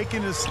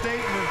 Making a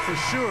statement for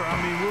sure.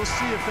 I mean, we'll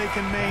see if they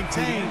can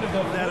maintain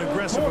that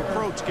aggressive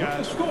approach,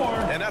 guys.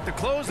 And at the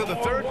close of the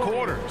third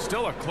quarter,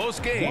 still a close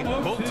game.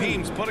 Both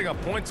teams putting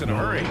up points in a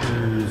hurry.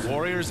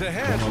 Warriors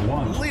ahead,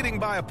 leading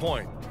by a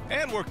point.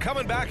 And we're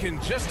coming back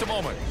in just a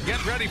moment.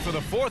 Get ready for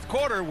the fourth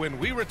quarter when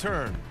we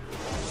return.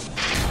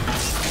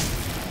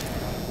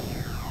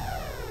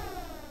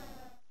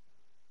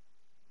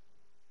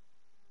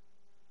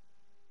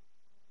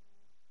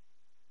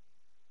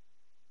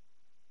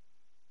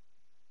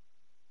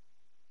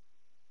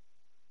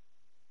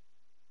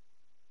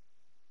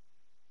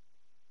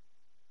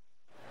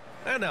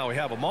 And now we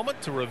have a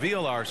moment to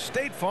reveal our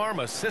State Farm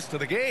assist of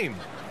the game.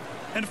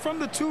 And from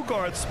the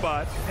 2-guard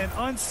spot, an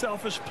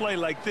unselfish play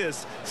like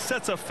this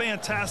sets a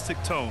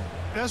fantastic tone.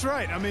 That's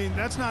right. I mean,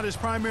 that's not his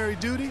primary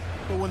duty,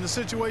 but when the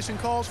situation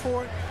calls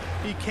for it,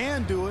 he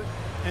can do it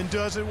and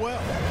does it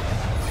well.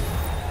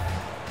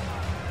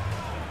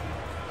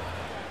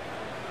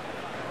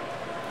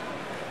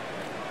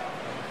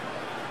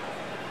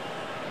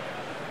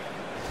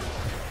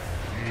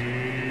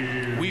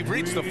 We've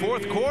reached the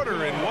fourth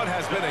quarter in what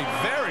has been a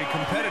very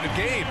competitive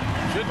game.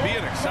 Should be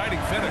an exciting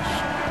finish.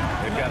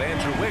 They've got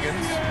Andrew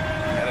Wiggins.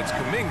 And it's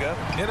Kuminga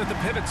in at the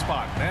pivot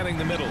spot, manning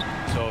the middle.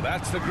 So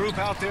that's the group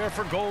out there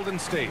for Golden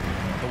State.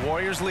 The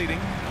Warriors leading.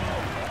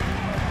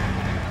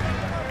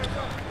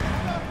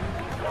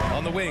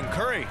 On the wing,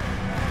 Curry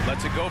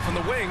lets it go from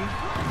the wing.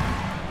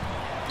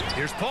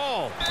 Here's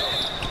Paul.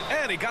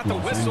 And he got the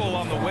whistle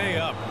on the way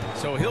up.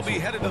 So he'll be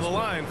headed to the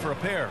line for a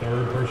pair.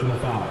 Third personal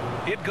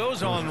foul. It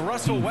goes on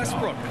Russell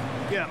Westbrook.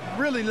 Yeah,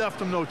 really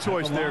left him no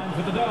choice there.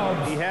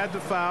 He had the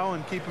foul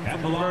and keep him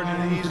from converting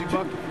an easy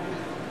bucket.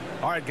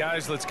 All right,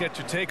 guys, let's get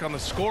your take on the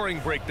scoring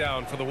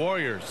breakdown for the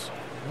Warriors.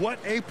 What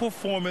a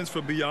performance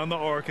for Beyond the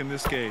Arc in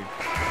this game.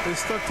 They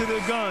stuck to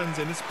their guns,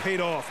 and it's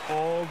paid off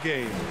all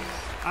game.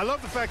 I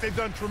love the fact they've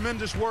done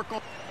tremendous work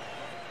on.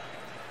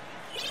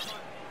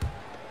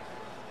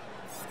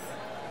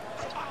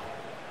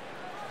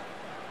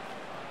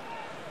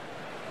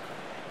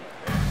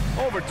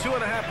 Over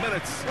 2.5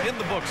 minutes in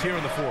the books here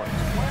in the fourth.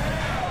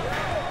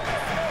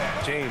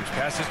 James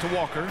passes to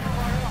Walker.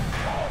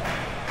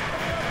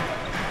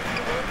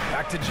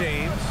 Back to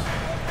James.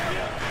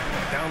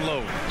 Down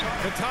low.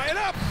 To tie it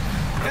up.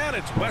 And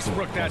it's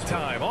Westbrook that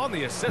time on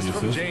the assist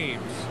from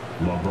James.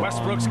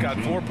 Westbrook's got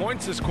 4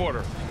 points this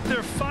quarter.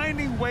 They're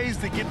finding ways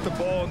to get the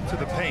ball into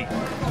the paint.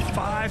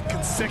 5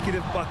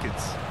 consecutive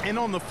buckets. And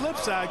on the flip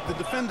side, the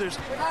defenders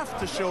have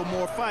to show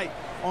more fight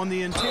on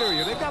the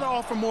interior. They've got to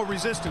offer more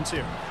resistance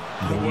here.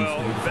 Well,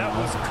 that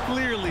was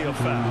clearly a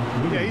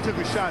foul. Yeah, he took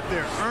a shot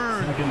there,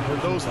 earned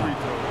those free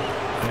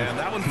throws. And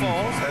that one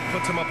falls. That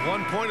puts him up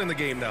 1 point in the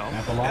game now.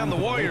 And the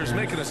Warriors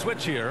making a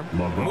switch here.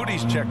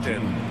 Moody's checked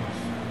in.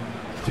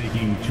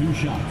 Taking 2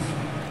 shots.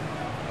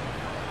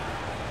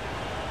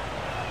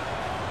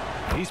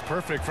 He's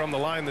perfect from the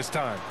line this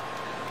time.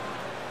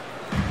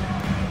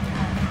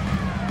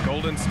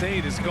 Golden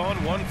State has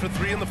gone 1 for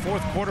 3 in the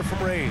fourth quarter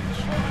from range.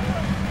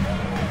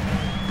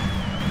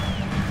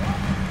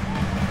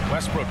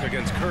 Westbrook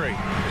against Curry.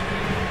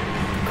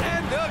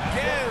 And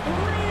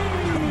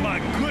again. My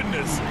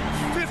goodness.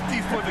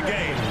 50 for the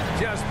game.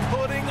 Just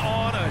putting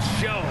on a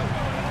show.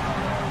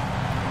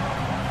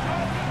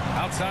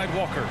 Outside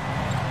Walker.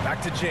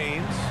 Back to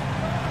James.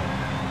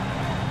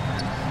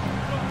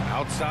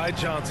 Outside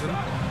Johnson.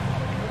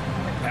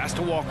 Pass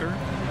to Walker.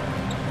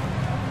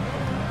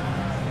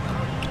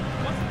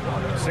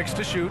 6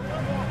 to shoot.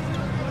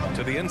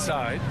 To the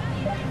inside.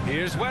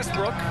 Here's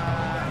Westbrook.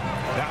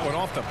 That one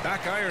off the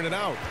back iron and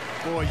out.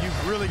 Boy,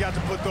 you've really got to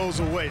put those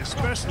away,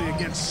 especially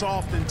against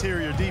soft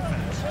interior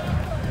defense.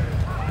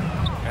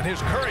 And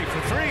here's Curry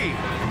for 3.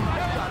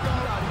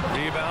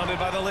 Rebounded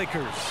by the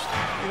Lakers.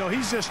 You know,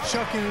 he's just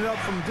chucking it up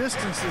from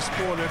distance this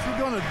quarter. If you're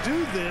going to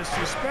do this,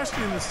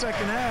 especially in the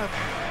second half,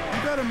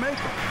 you better make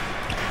it.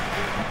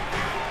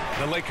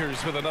 The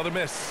Lakers with another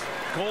miss.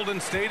 Golden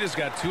State has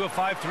got 2 of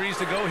 5 threes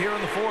to go here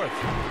in the fourth.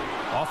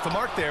 Off the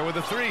mark there with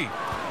a 3.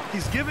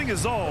 He's giving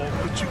his all,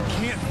 but you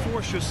can't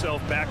force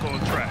yourself back on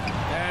track.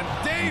 And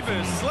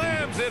Davis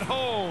slams it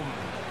home.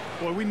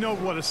 Boy, we know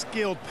what a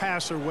skilled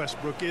passer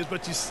Westbrook is,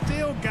 but you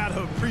still got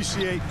to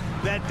appreciate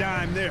that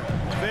dime there.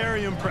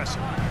 Very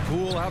impressive.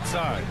 Poole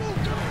outside.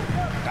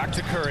 Back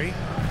to Curry.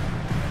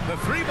 The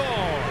 3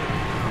 ball.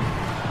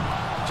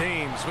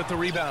 James with the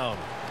rebound.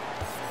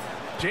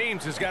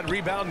 James has got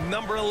rebound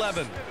number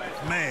 11.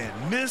 Man,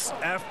 miss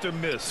after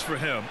miss for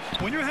him.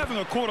 When you're having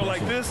a quarter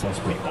like this,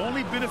 the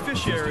only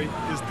beneficiary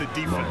is the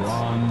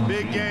defense.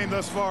 Big game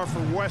thus far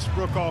for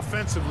Westbrook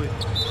offensively.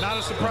 Not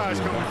a surprise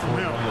coming from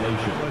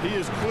him, but he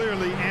is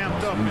clearly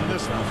amped up in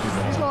this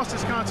one. He's lost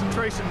his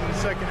concentration in the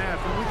second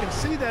half, and we can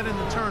see that in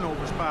the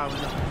turnovers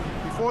piling up.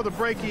 Before the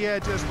break, he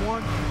had just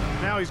 1.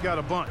 Now he's got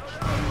a bunch.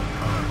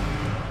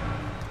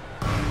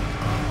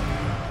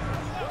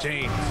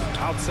 James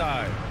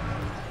outside.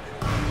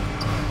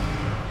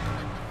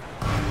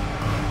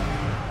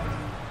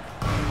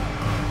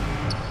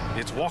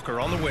 It's Walker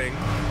on the wing.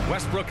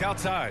 Westbrook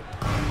outside.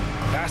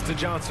 Pass to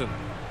Johnson.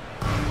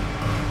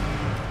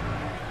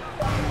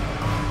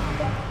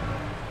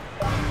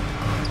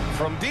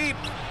 From deep.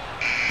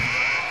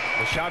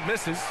 The shot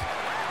misses.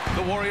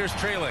 The Warriors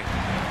trailing.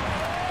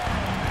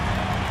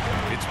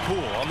 It's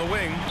Poole on the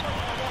wing.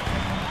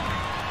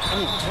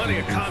 Ooh, plenty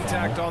of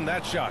contact on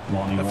that shot.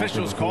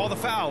 Officials call the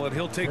foul, and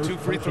he'll take 2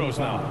 free throws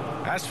now.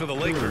 As for the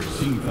Lakers,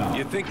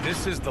 you think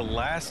this is the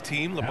last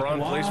team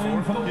LeBron plays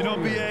for? You know,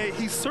 B.A.,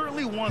 he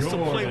certainly wants to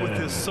play with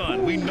his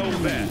son. We know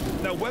that.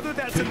 Now, whether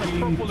that's in the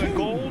purple and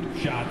gold,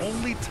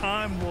 only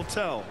time will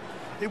tell.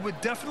 It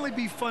would definitely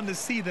be fun to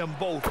see them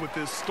both with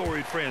this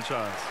storied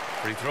franchise.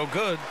 Free throw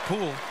good.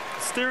 Poole.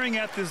 Staring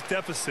at this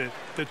deficit,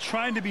 they're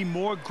trying to be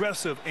more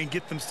aggressive and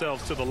get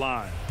themselves to the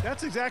line.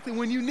 That's exactly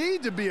when you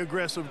need to be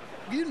aggressive.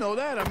 You know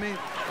that. I mean,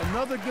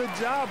 another good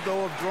job,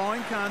 though, of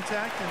drawing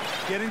contact and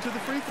getting to the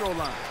free throw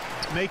line.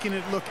 Making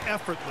it look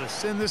effortless.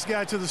 Send this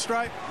guy to the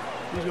stripe.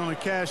 He's going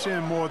to cash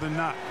in more than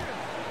not.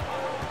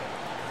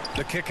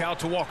 The kick out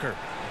to Walker.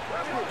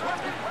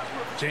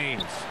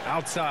 James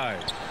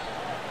outside.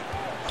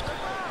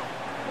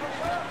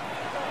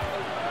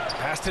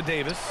 Pass to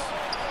Davis.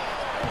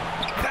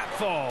 That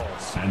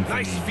falls.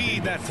 Nice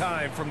feed that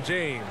time from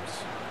James.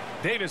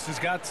 Davis has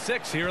got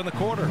 6 here in the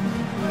quarter.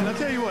 And I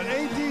tell you what,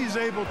 AD is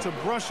able to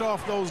brush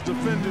off those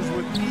defenders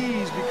with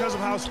ease because of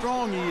how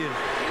strong he is.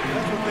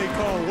 That's what they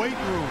call weight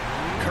room.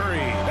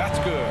 Curry, that's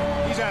good.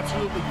 He's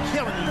absolutely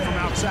killing you from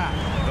outside.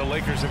 The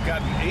Lakers have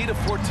gotten 8 of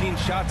 14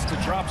 shots to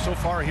drop so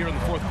far here in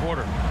the fourth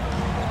quarter.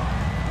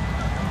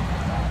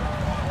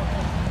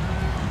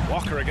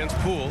 Walker against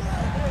Poole.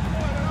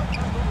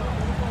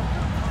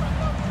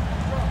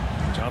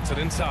 Johnson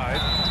inside.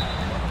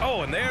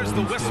 Oh, and there's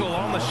the whistle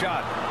on the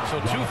shot. So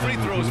 2 free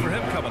throws for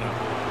him coming up.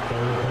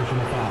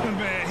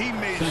 Man, he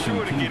made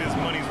sure to get his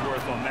money's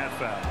worth on that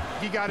foul.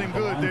 He got him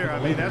good there. I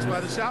mean, that's why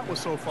the shot was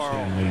so far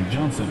off. Stanley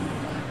Johnson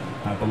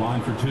at the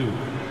line for 2.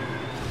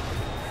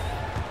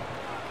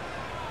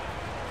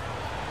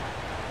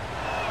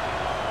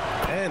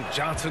 And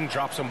Johnson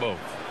drops them both.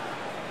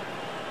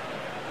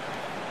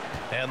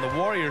 And the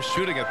Warriors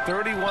shooting at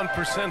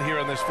 31% here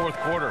in this fourth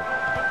quarter.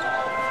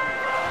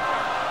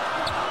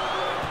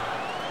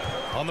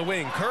 On the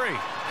wing, Curry,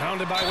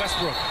 pounded by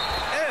Westbrook.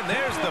 And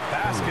there's the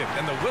basket,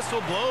 and the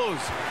whistle blows.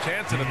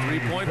 Chance at a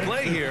 3-point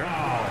play here.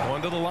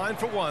 Going to the line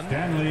for 1.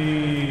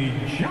 Stanley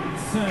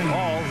Johnson.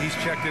 Ball, he's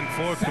checked in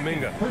for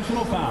Kuminga.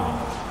 Personal foul.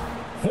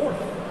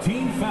 4th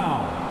team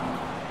foul.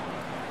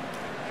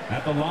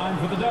 At the line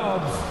for the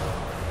Dubs,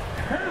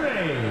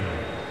 Curry.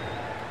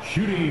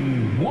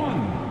 Shooting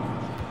 1.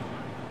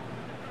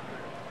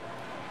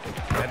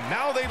 And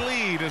now they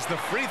lead as the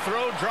free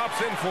throw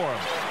drops in for him.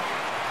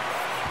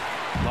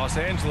 Los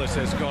Angeles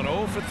has gone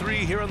 0 for 3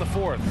 here in the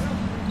fourth.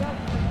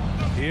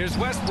 Here's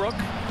Westbrook.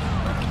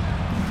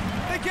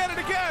 They get it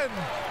again.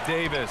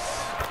 Davis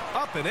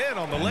up and in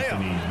on the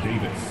layup.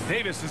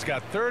 Davis has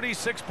got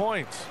 36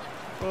 points.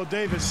 Well,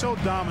 Davis so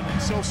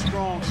dominant, so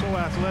strong, so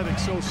athletic,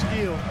 so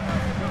skilled.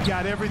 He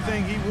got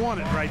everything he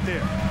wanted right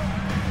there.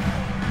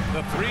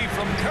 The 3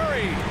 from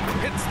Curry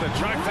hits the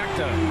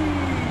trifecta.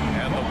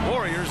 And the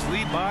Warriors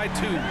lead by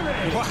 2.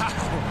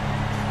 Wow.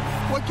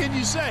 What can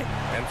you say?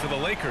 And for the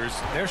Lakers,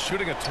 they're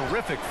shooting a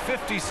terrific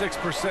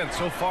 56%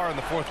 so far in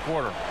the fourth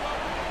quarter.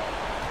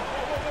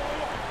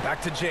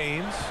 Back to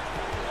James.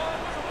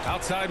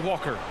 Outside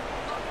Walker.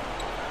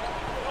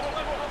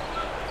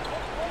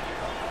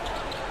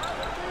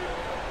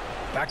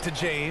 Back to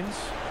James.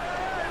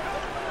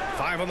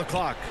 5 on the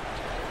clock.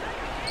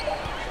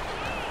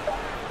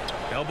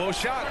 Elbow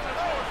shot.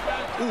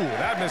 Ooh,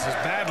 that misses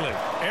badly.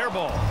 Air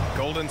ball.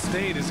 Golden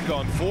State has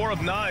gone 4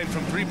 of 9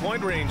 from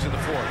 3-point range in the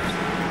fourth.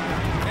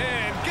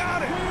 And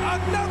got it.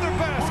 Another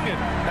basket.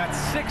 That's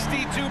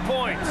 62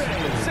 points.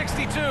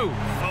 62.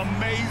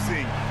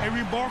 Amazing. A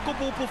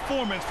remarkable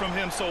performance from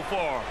him so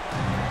far.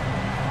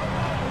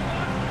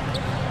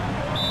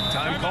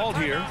 Time called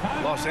here.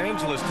 Los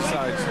Angeles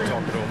decides to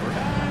talk it over.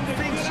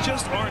 Things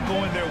just aren't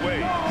going their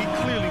way. He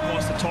clearly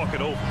wants to talk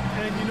it over.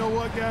 And you know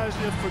what, guys?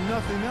 If for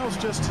nothing else,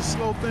 just to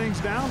slow things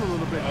down a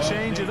little bit,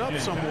 change it up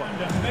somewhat.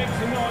 Make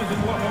some noise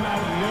and welcome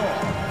out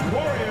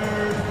your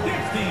Warriors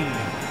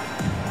Dixie.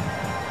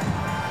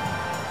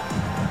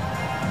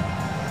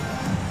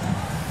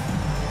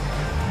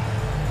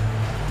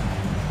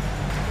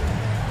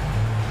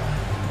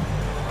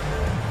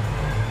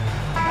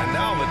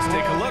 Let's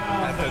take a look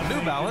at the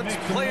New Balance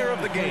player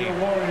of the game.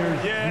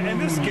 Yeah, and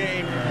this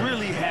game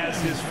really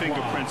has his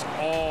fingerprints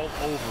all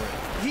over it.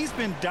 He's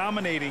been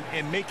dominating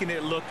and making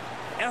it look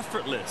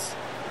effortless.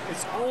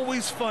 It's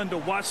always fun to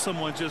watch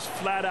someone just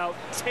flat out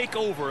take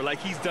over like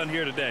he's done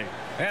here today.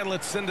 And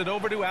let's send it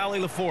over to Allie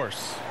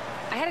LaForce.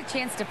 I had a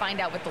chance to find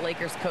out what the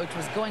Lakers coach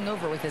was going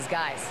over with his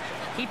guys.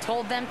 He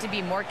told them to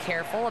be more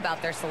careful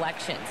about their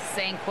selections,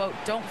 saying, quote,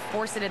 don't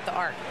force it at the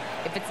arc.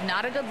 If it's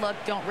not a good look,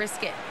 don't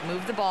risk it.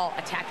 Move the ball,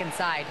 attack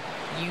inside.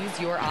 Use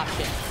your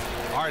options.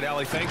 All right,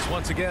 Allie, thanks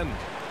once again.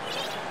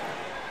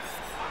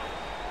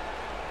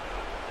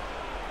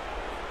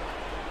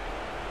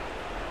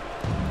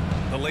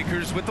 The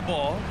Lakers with the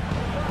ball.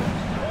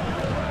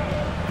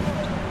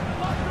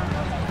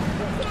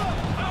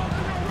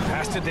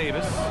 Pass to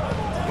Davis.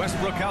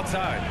 Westbrook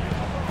outside.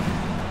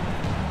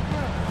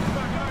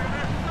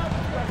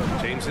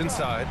 James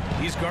inside.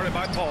 He's guarded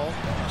by Paul.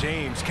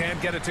 James can't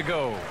get it to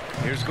go.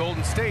 Here's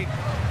Golden State.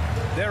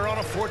 They're on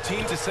a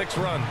 14-6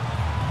 run.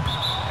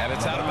 And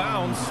it's out of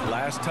bounds.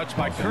 Last touch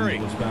by Curry.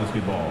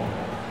 Basketball.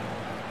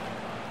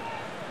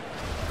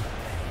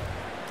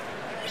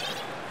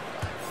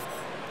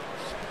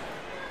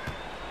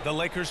 The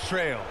Lakers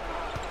trail.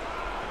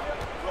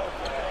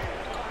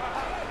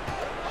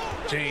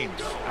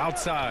 James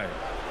outside.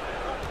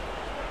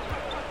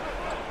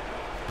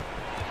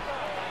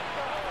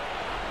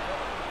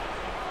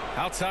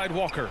 Outside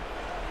Walker.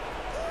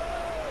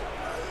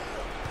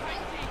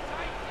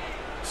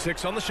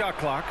 6 on the shot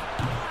clock.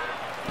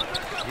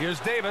 Here's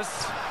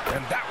Davis,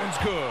 and that one's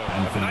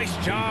good. A nice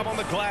job on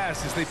the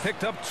glass as they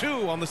picked up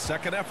 2 on the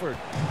second effort.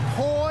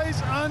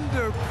 Poise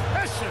under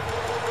pressure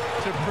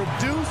to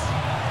produce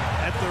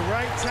at the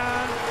right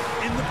time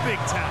in the big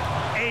time.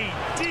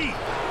 AD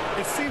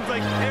It seems like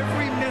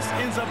every miss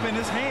ends up in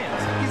his hands.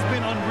 He's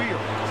been unreal.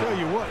 Tell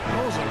you what,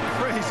 those are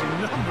crazy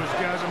numbers,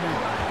 guys. I mean,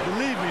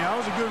 believe me, I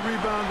was a good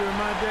rebounder in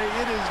my day.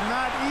 It is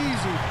not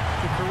easy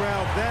to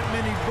corral that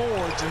many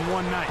boards in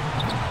one night.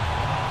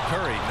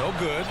 Curry, no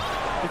good.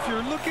 If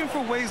you're looking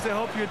for ways to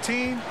help your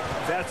team,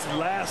 that's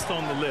last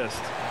on the list.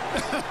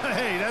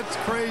 Hey, that's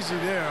crazy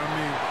there. I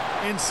mean,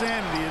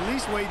 insanity. At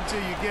least wait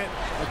until you get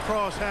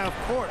across half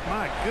court.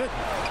 My goodness.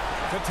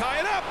 To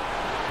tie it up.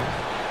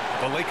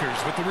 The Lakers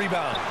with the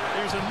rebound.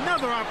 There's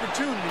another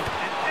opportunity,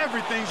 and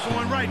everything's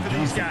going right for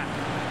these guys.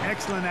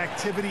 Excellent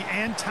activity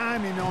and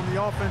timing on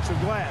the offensive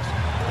glass.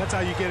 That's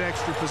how you get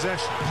extra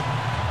possessions.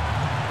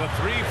 The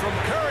three from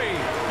Curry.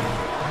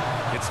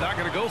 It's not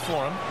going to go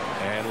for him.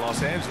 And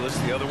Los Angeles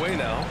the other way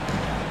now.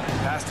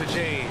 Pass to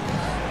James.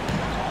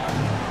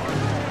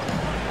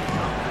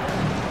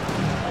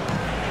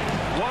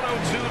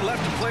 1:02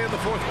 left to play in the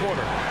fourth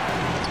quarter.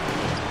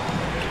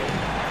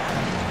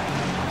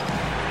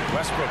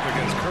 Westbrook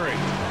against Curry.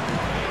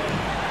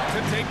 To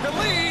take the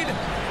lead.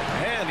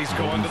 And he's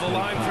going to the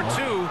line for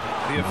two.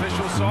 The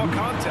official saw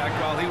contact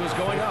while he was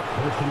going up.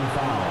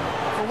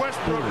 For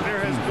Westbrook, there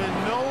has been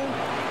no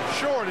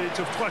shortage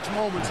of clutch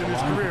moments in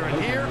his career.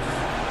 And here,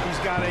 he's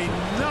got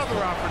another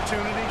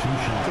opportunity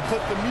to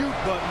put the mute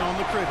button on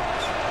the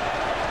critics.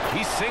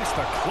 He sinks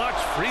the clutch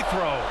free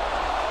throw.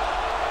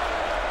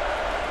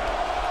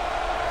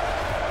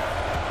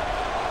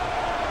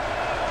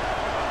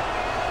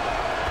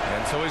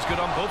 And so he's good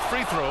on both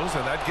free throws,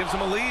 and that gives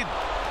him a lead.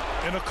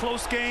 In a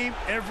close game,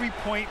 every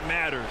point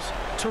matters.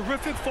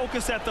 Terrific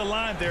focus at the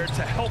line there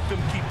to help them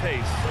keep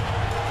pace.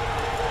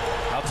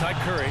 Outside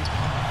Curry.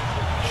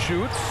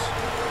 Shoots.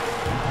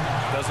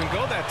 Doesn't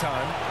go that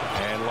time.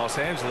 And Los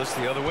Angeles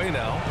the other way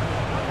now.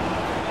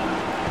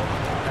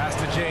 Pass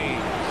to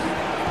James.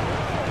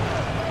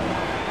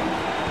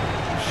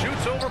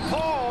 Shoots over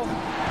Paul.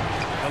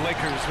 The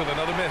Lakers with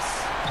another miss.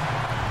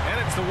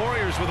 And it's the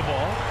Warriors with the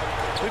ball.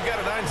 We've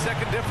got a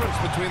 9-second difference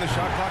between the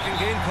shot clock and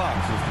game clock.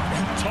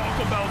 Talk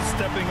about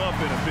stepping up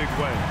in a big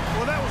way.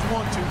 Well, that was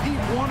 1-2. He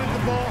wanted the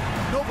ball.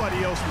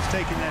 Nobody else was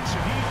taking that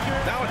shot.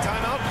 Now a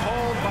timeout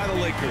called by the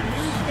Lakers.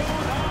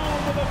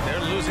 They're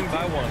losing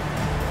by 1.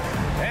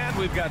 And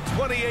we've got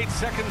 28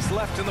 seconds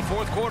left in the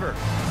fourth quarter.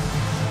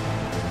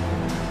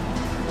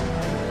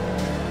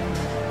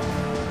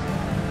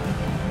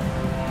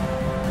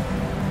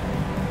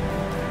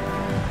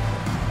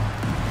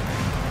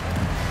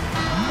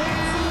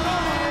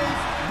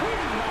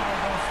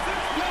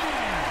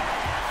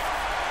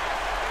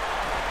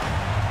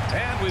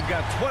 And we've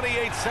got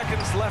 28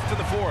 seconds left in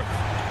the fourth.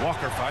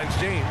 Walker finds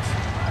James.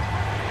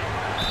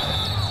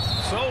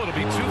 So it'll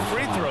be 2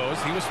 free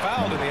throws. He was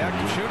fouled in the act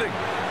of shooting.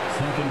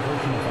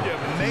 Yeah,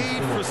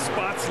 made for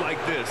spots like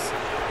this.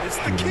 It's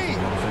the key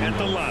at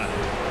the line.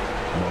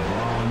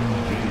 LeBron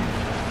James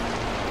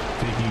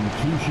taking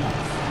 2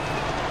 shots.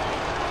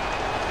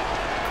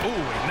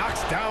 Ooh, he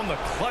knocks down the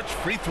clutch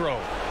free throw.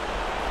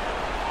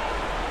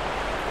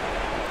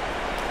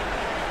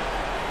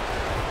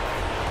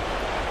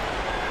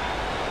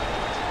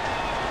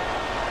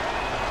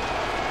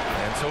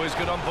 So he's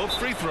good on both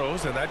free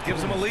throws, and that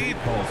gives him a lead.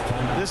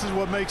 This is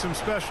what makes him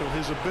special,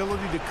 his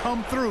ability to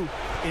come through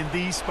in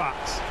these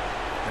spots.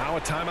 Now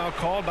a timeout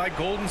called by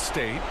Golden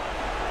State.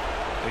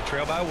 They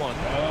trail by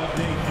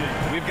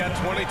 1. We've got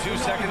 22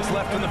 seconds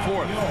left in the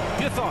fourth.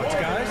 Your thoughts,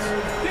 guys?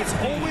 It's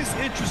always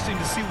interesting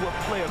to see what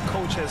play a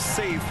coach has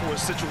saved for a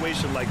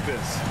situation like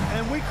this.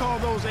 And we call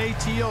those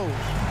ATOs,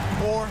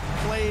 or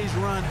plays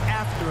run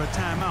after a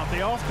timeout.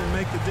 They often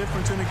make the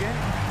difference in a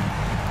game.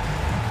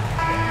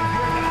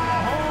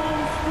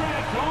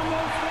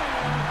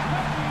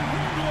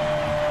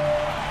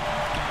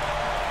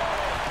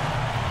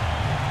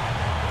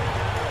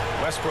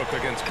 Westbrook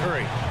against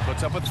Curry.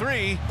 Puts up a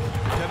 3.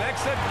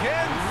 Connects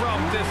again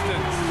from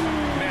distance.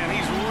 Man,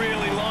 he's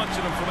really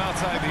launching him from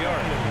outside the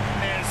arc.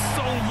 And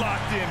so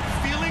locked in,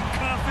 feeling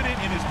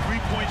confident in his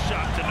three-point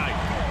shot tonight.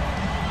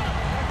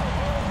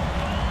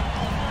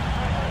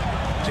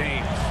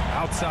 James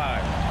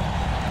outside.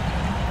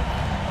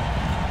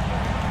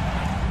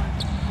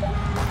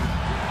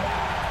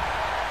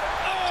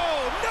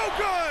 Oh, no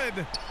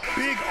good!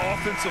 Big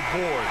offensive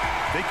board.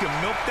 They can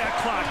milk that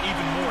clock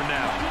even more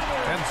now.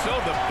 And so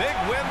the big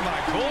win by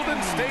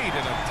Golden State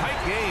in a tight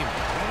game.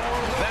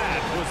 That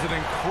was an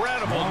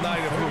incredible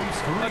night of hoops.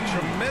 A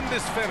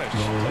tremendous finish.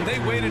 They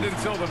waited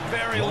until the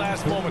very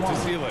last moment to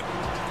seal it.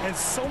 And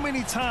so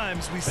many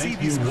times we see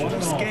these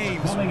close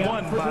games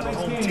won by the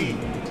home team.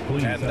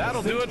 And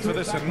that'll do it for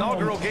this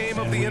inaugural game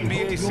of the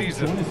NBA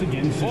season.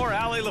 For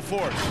Allie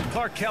LaForce,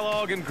 Clark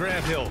Kellogg, and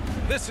Grant Hill,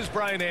 this is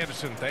Brian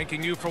Anderson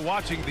thanking you for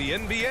watching the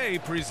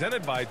NBA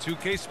presented by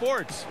 2K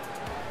Sports.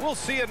 We'll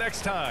see you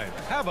next time.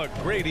 Have a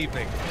great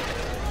evening.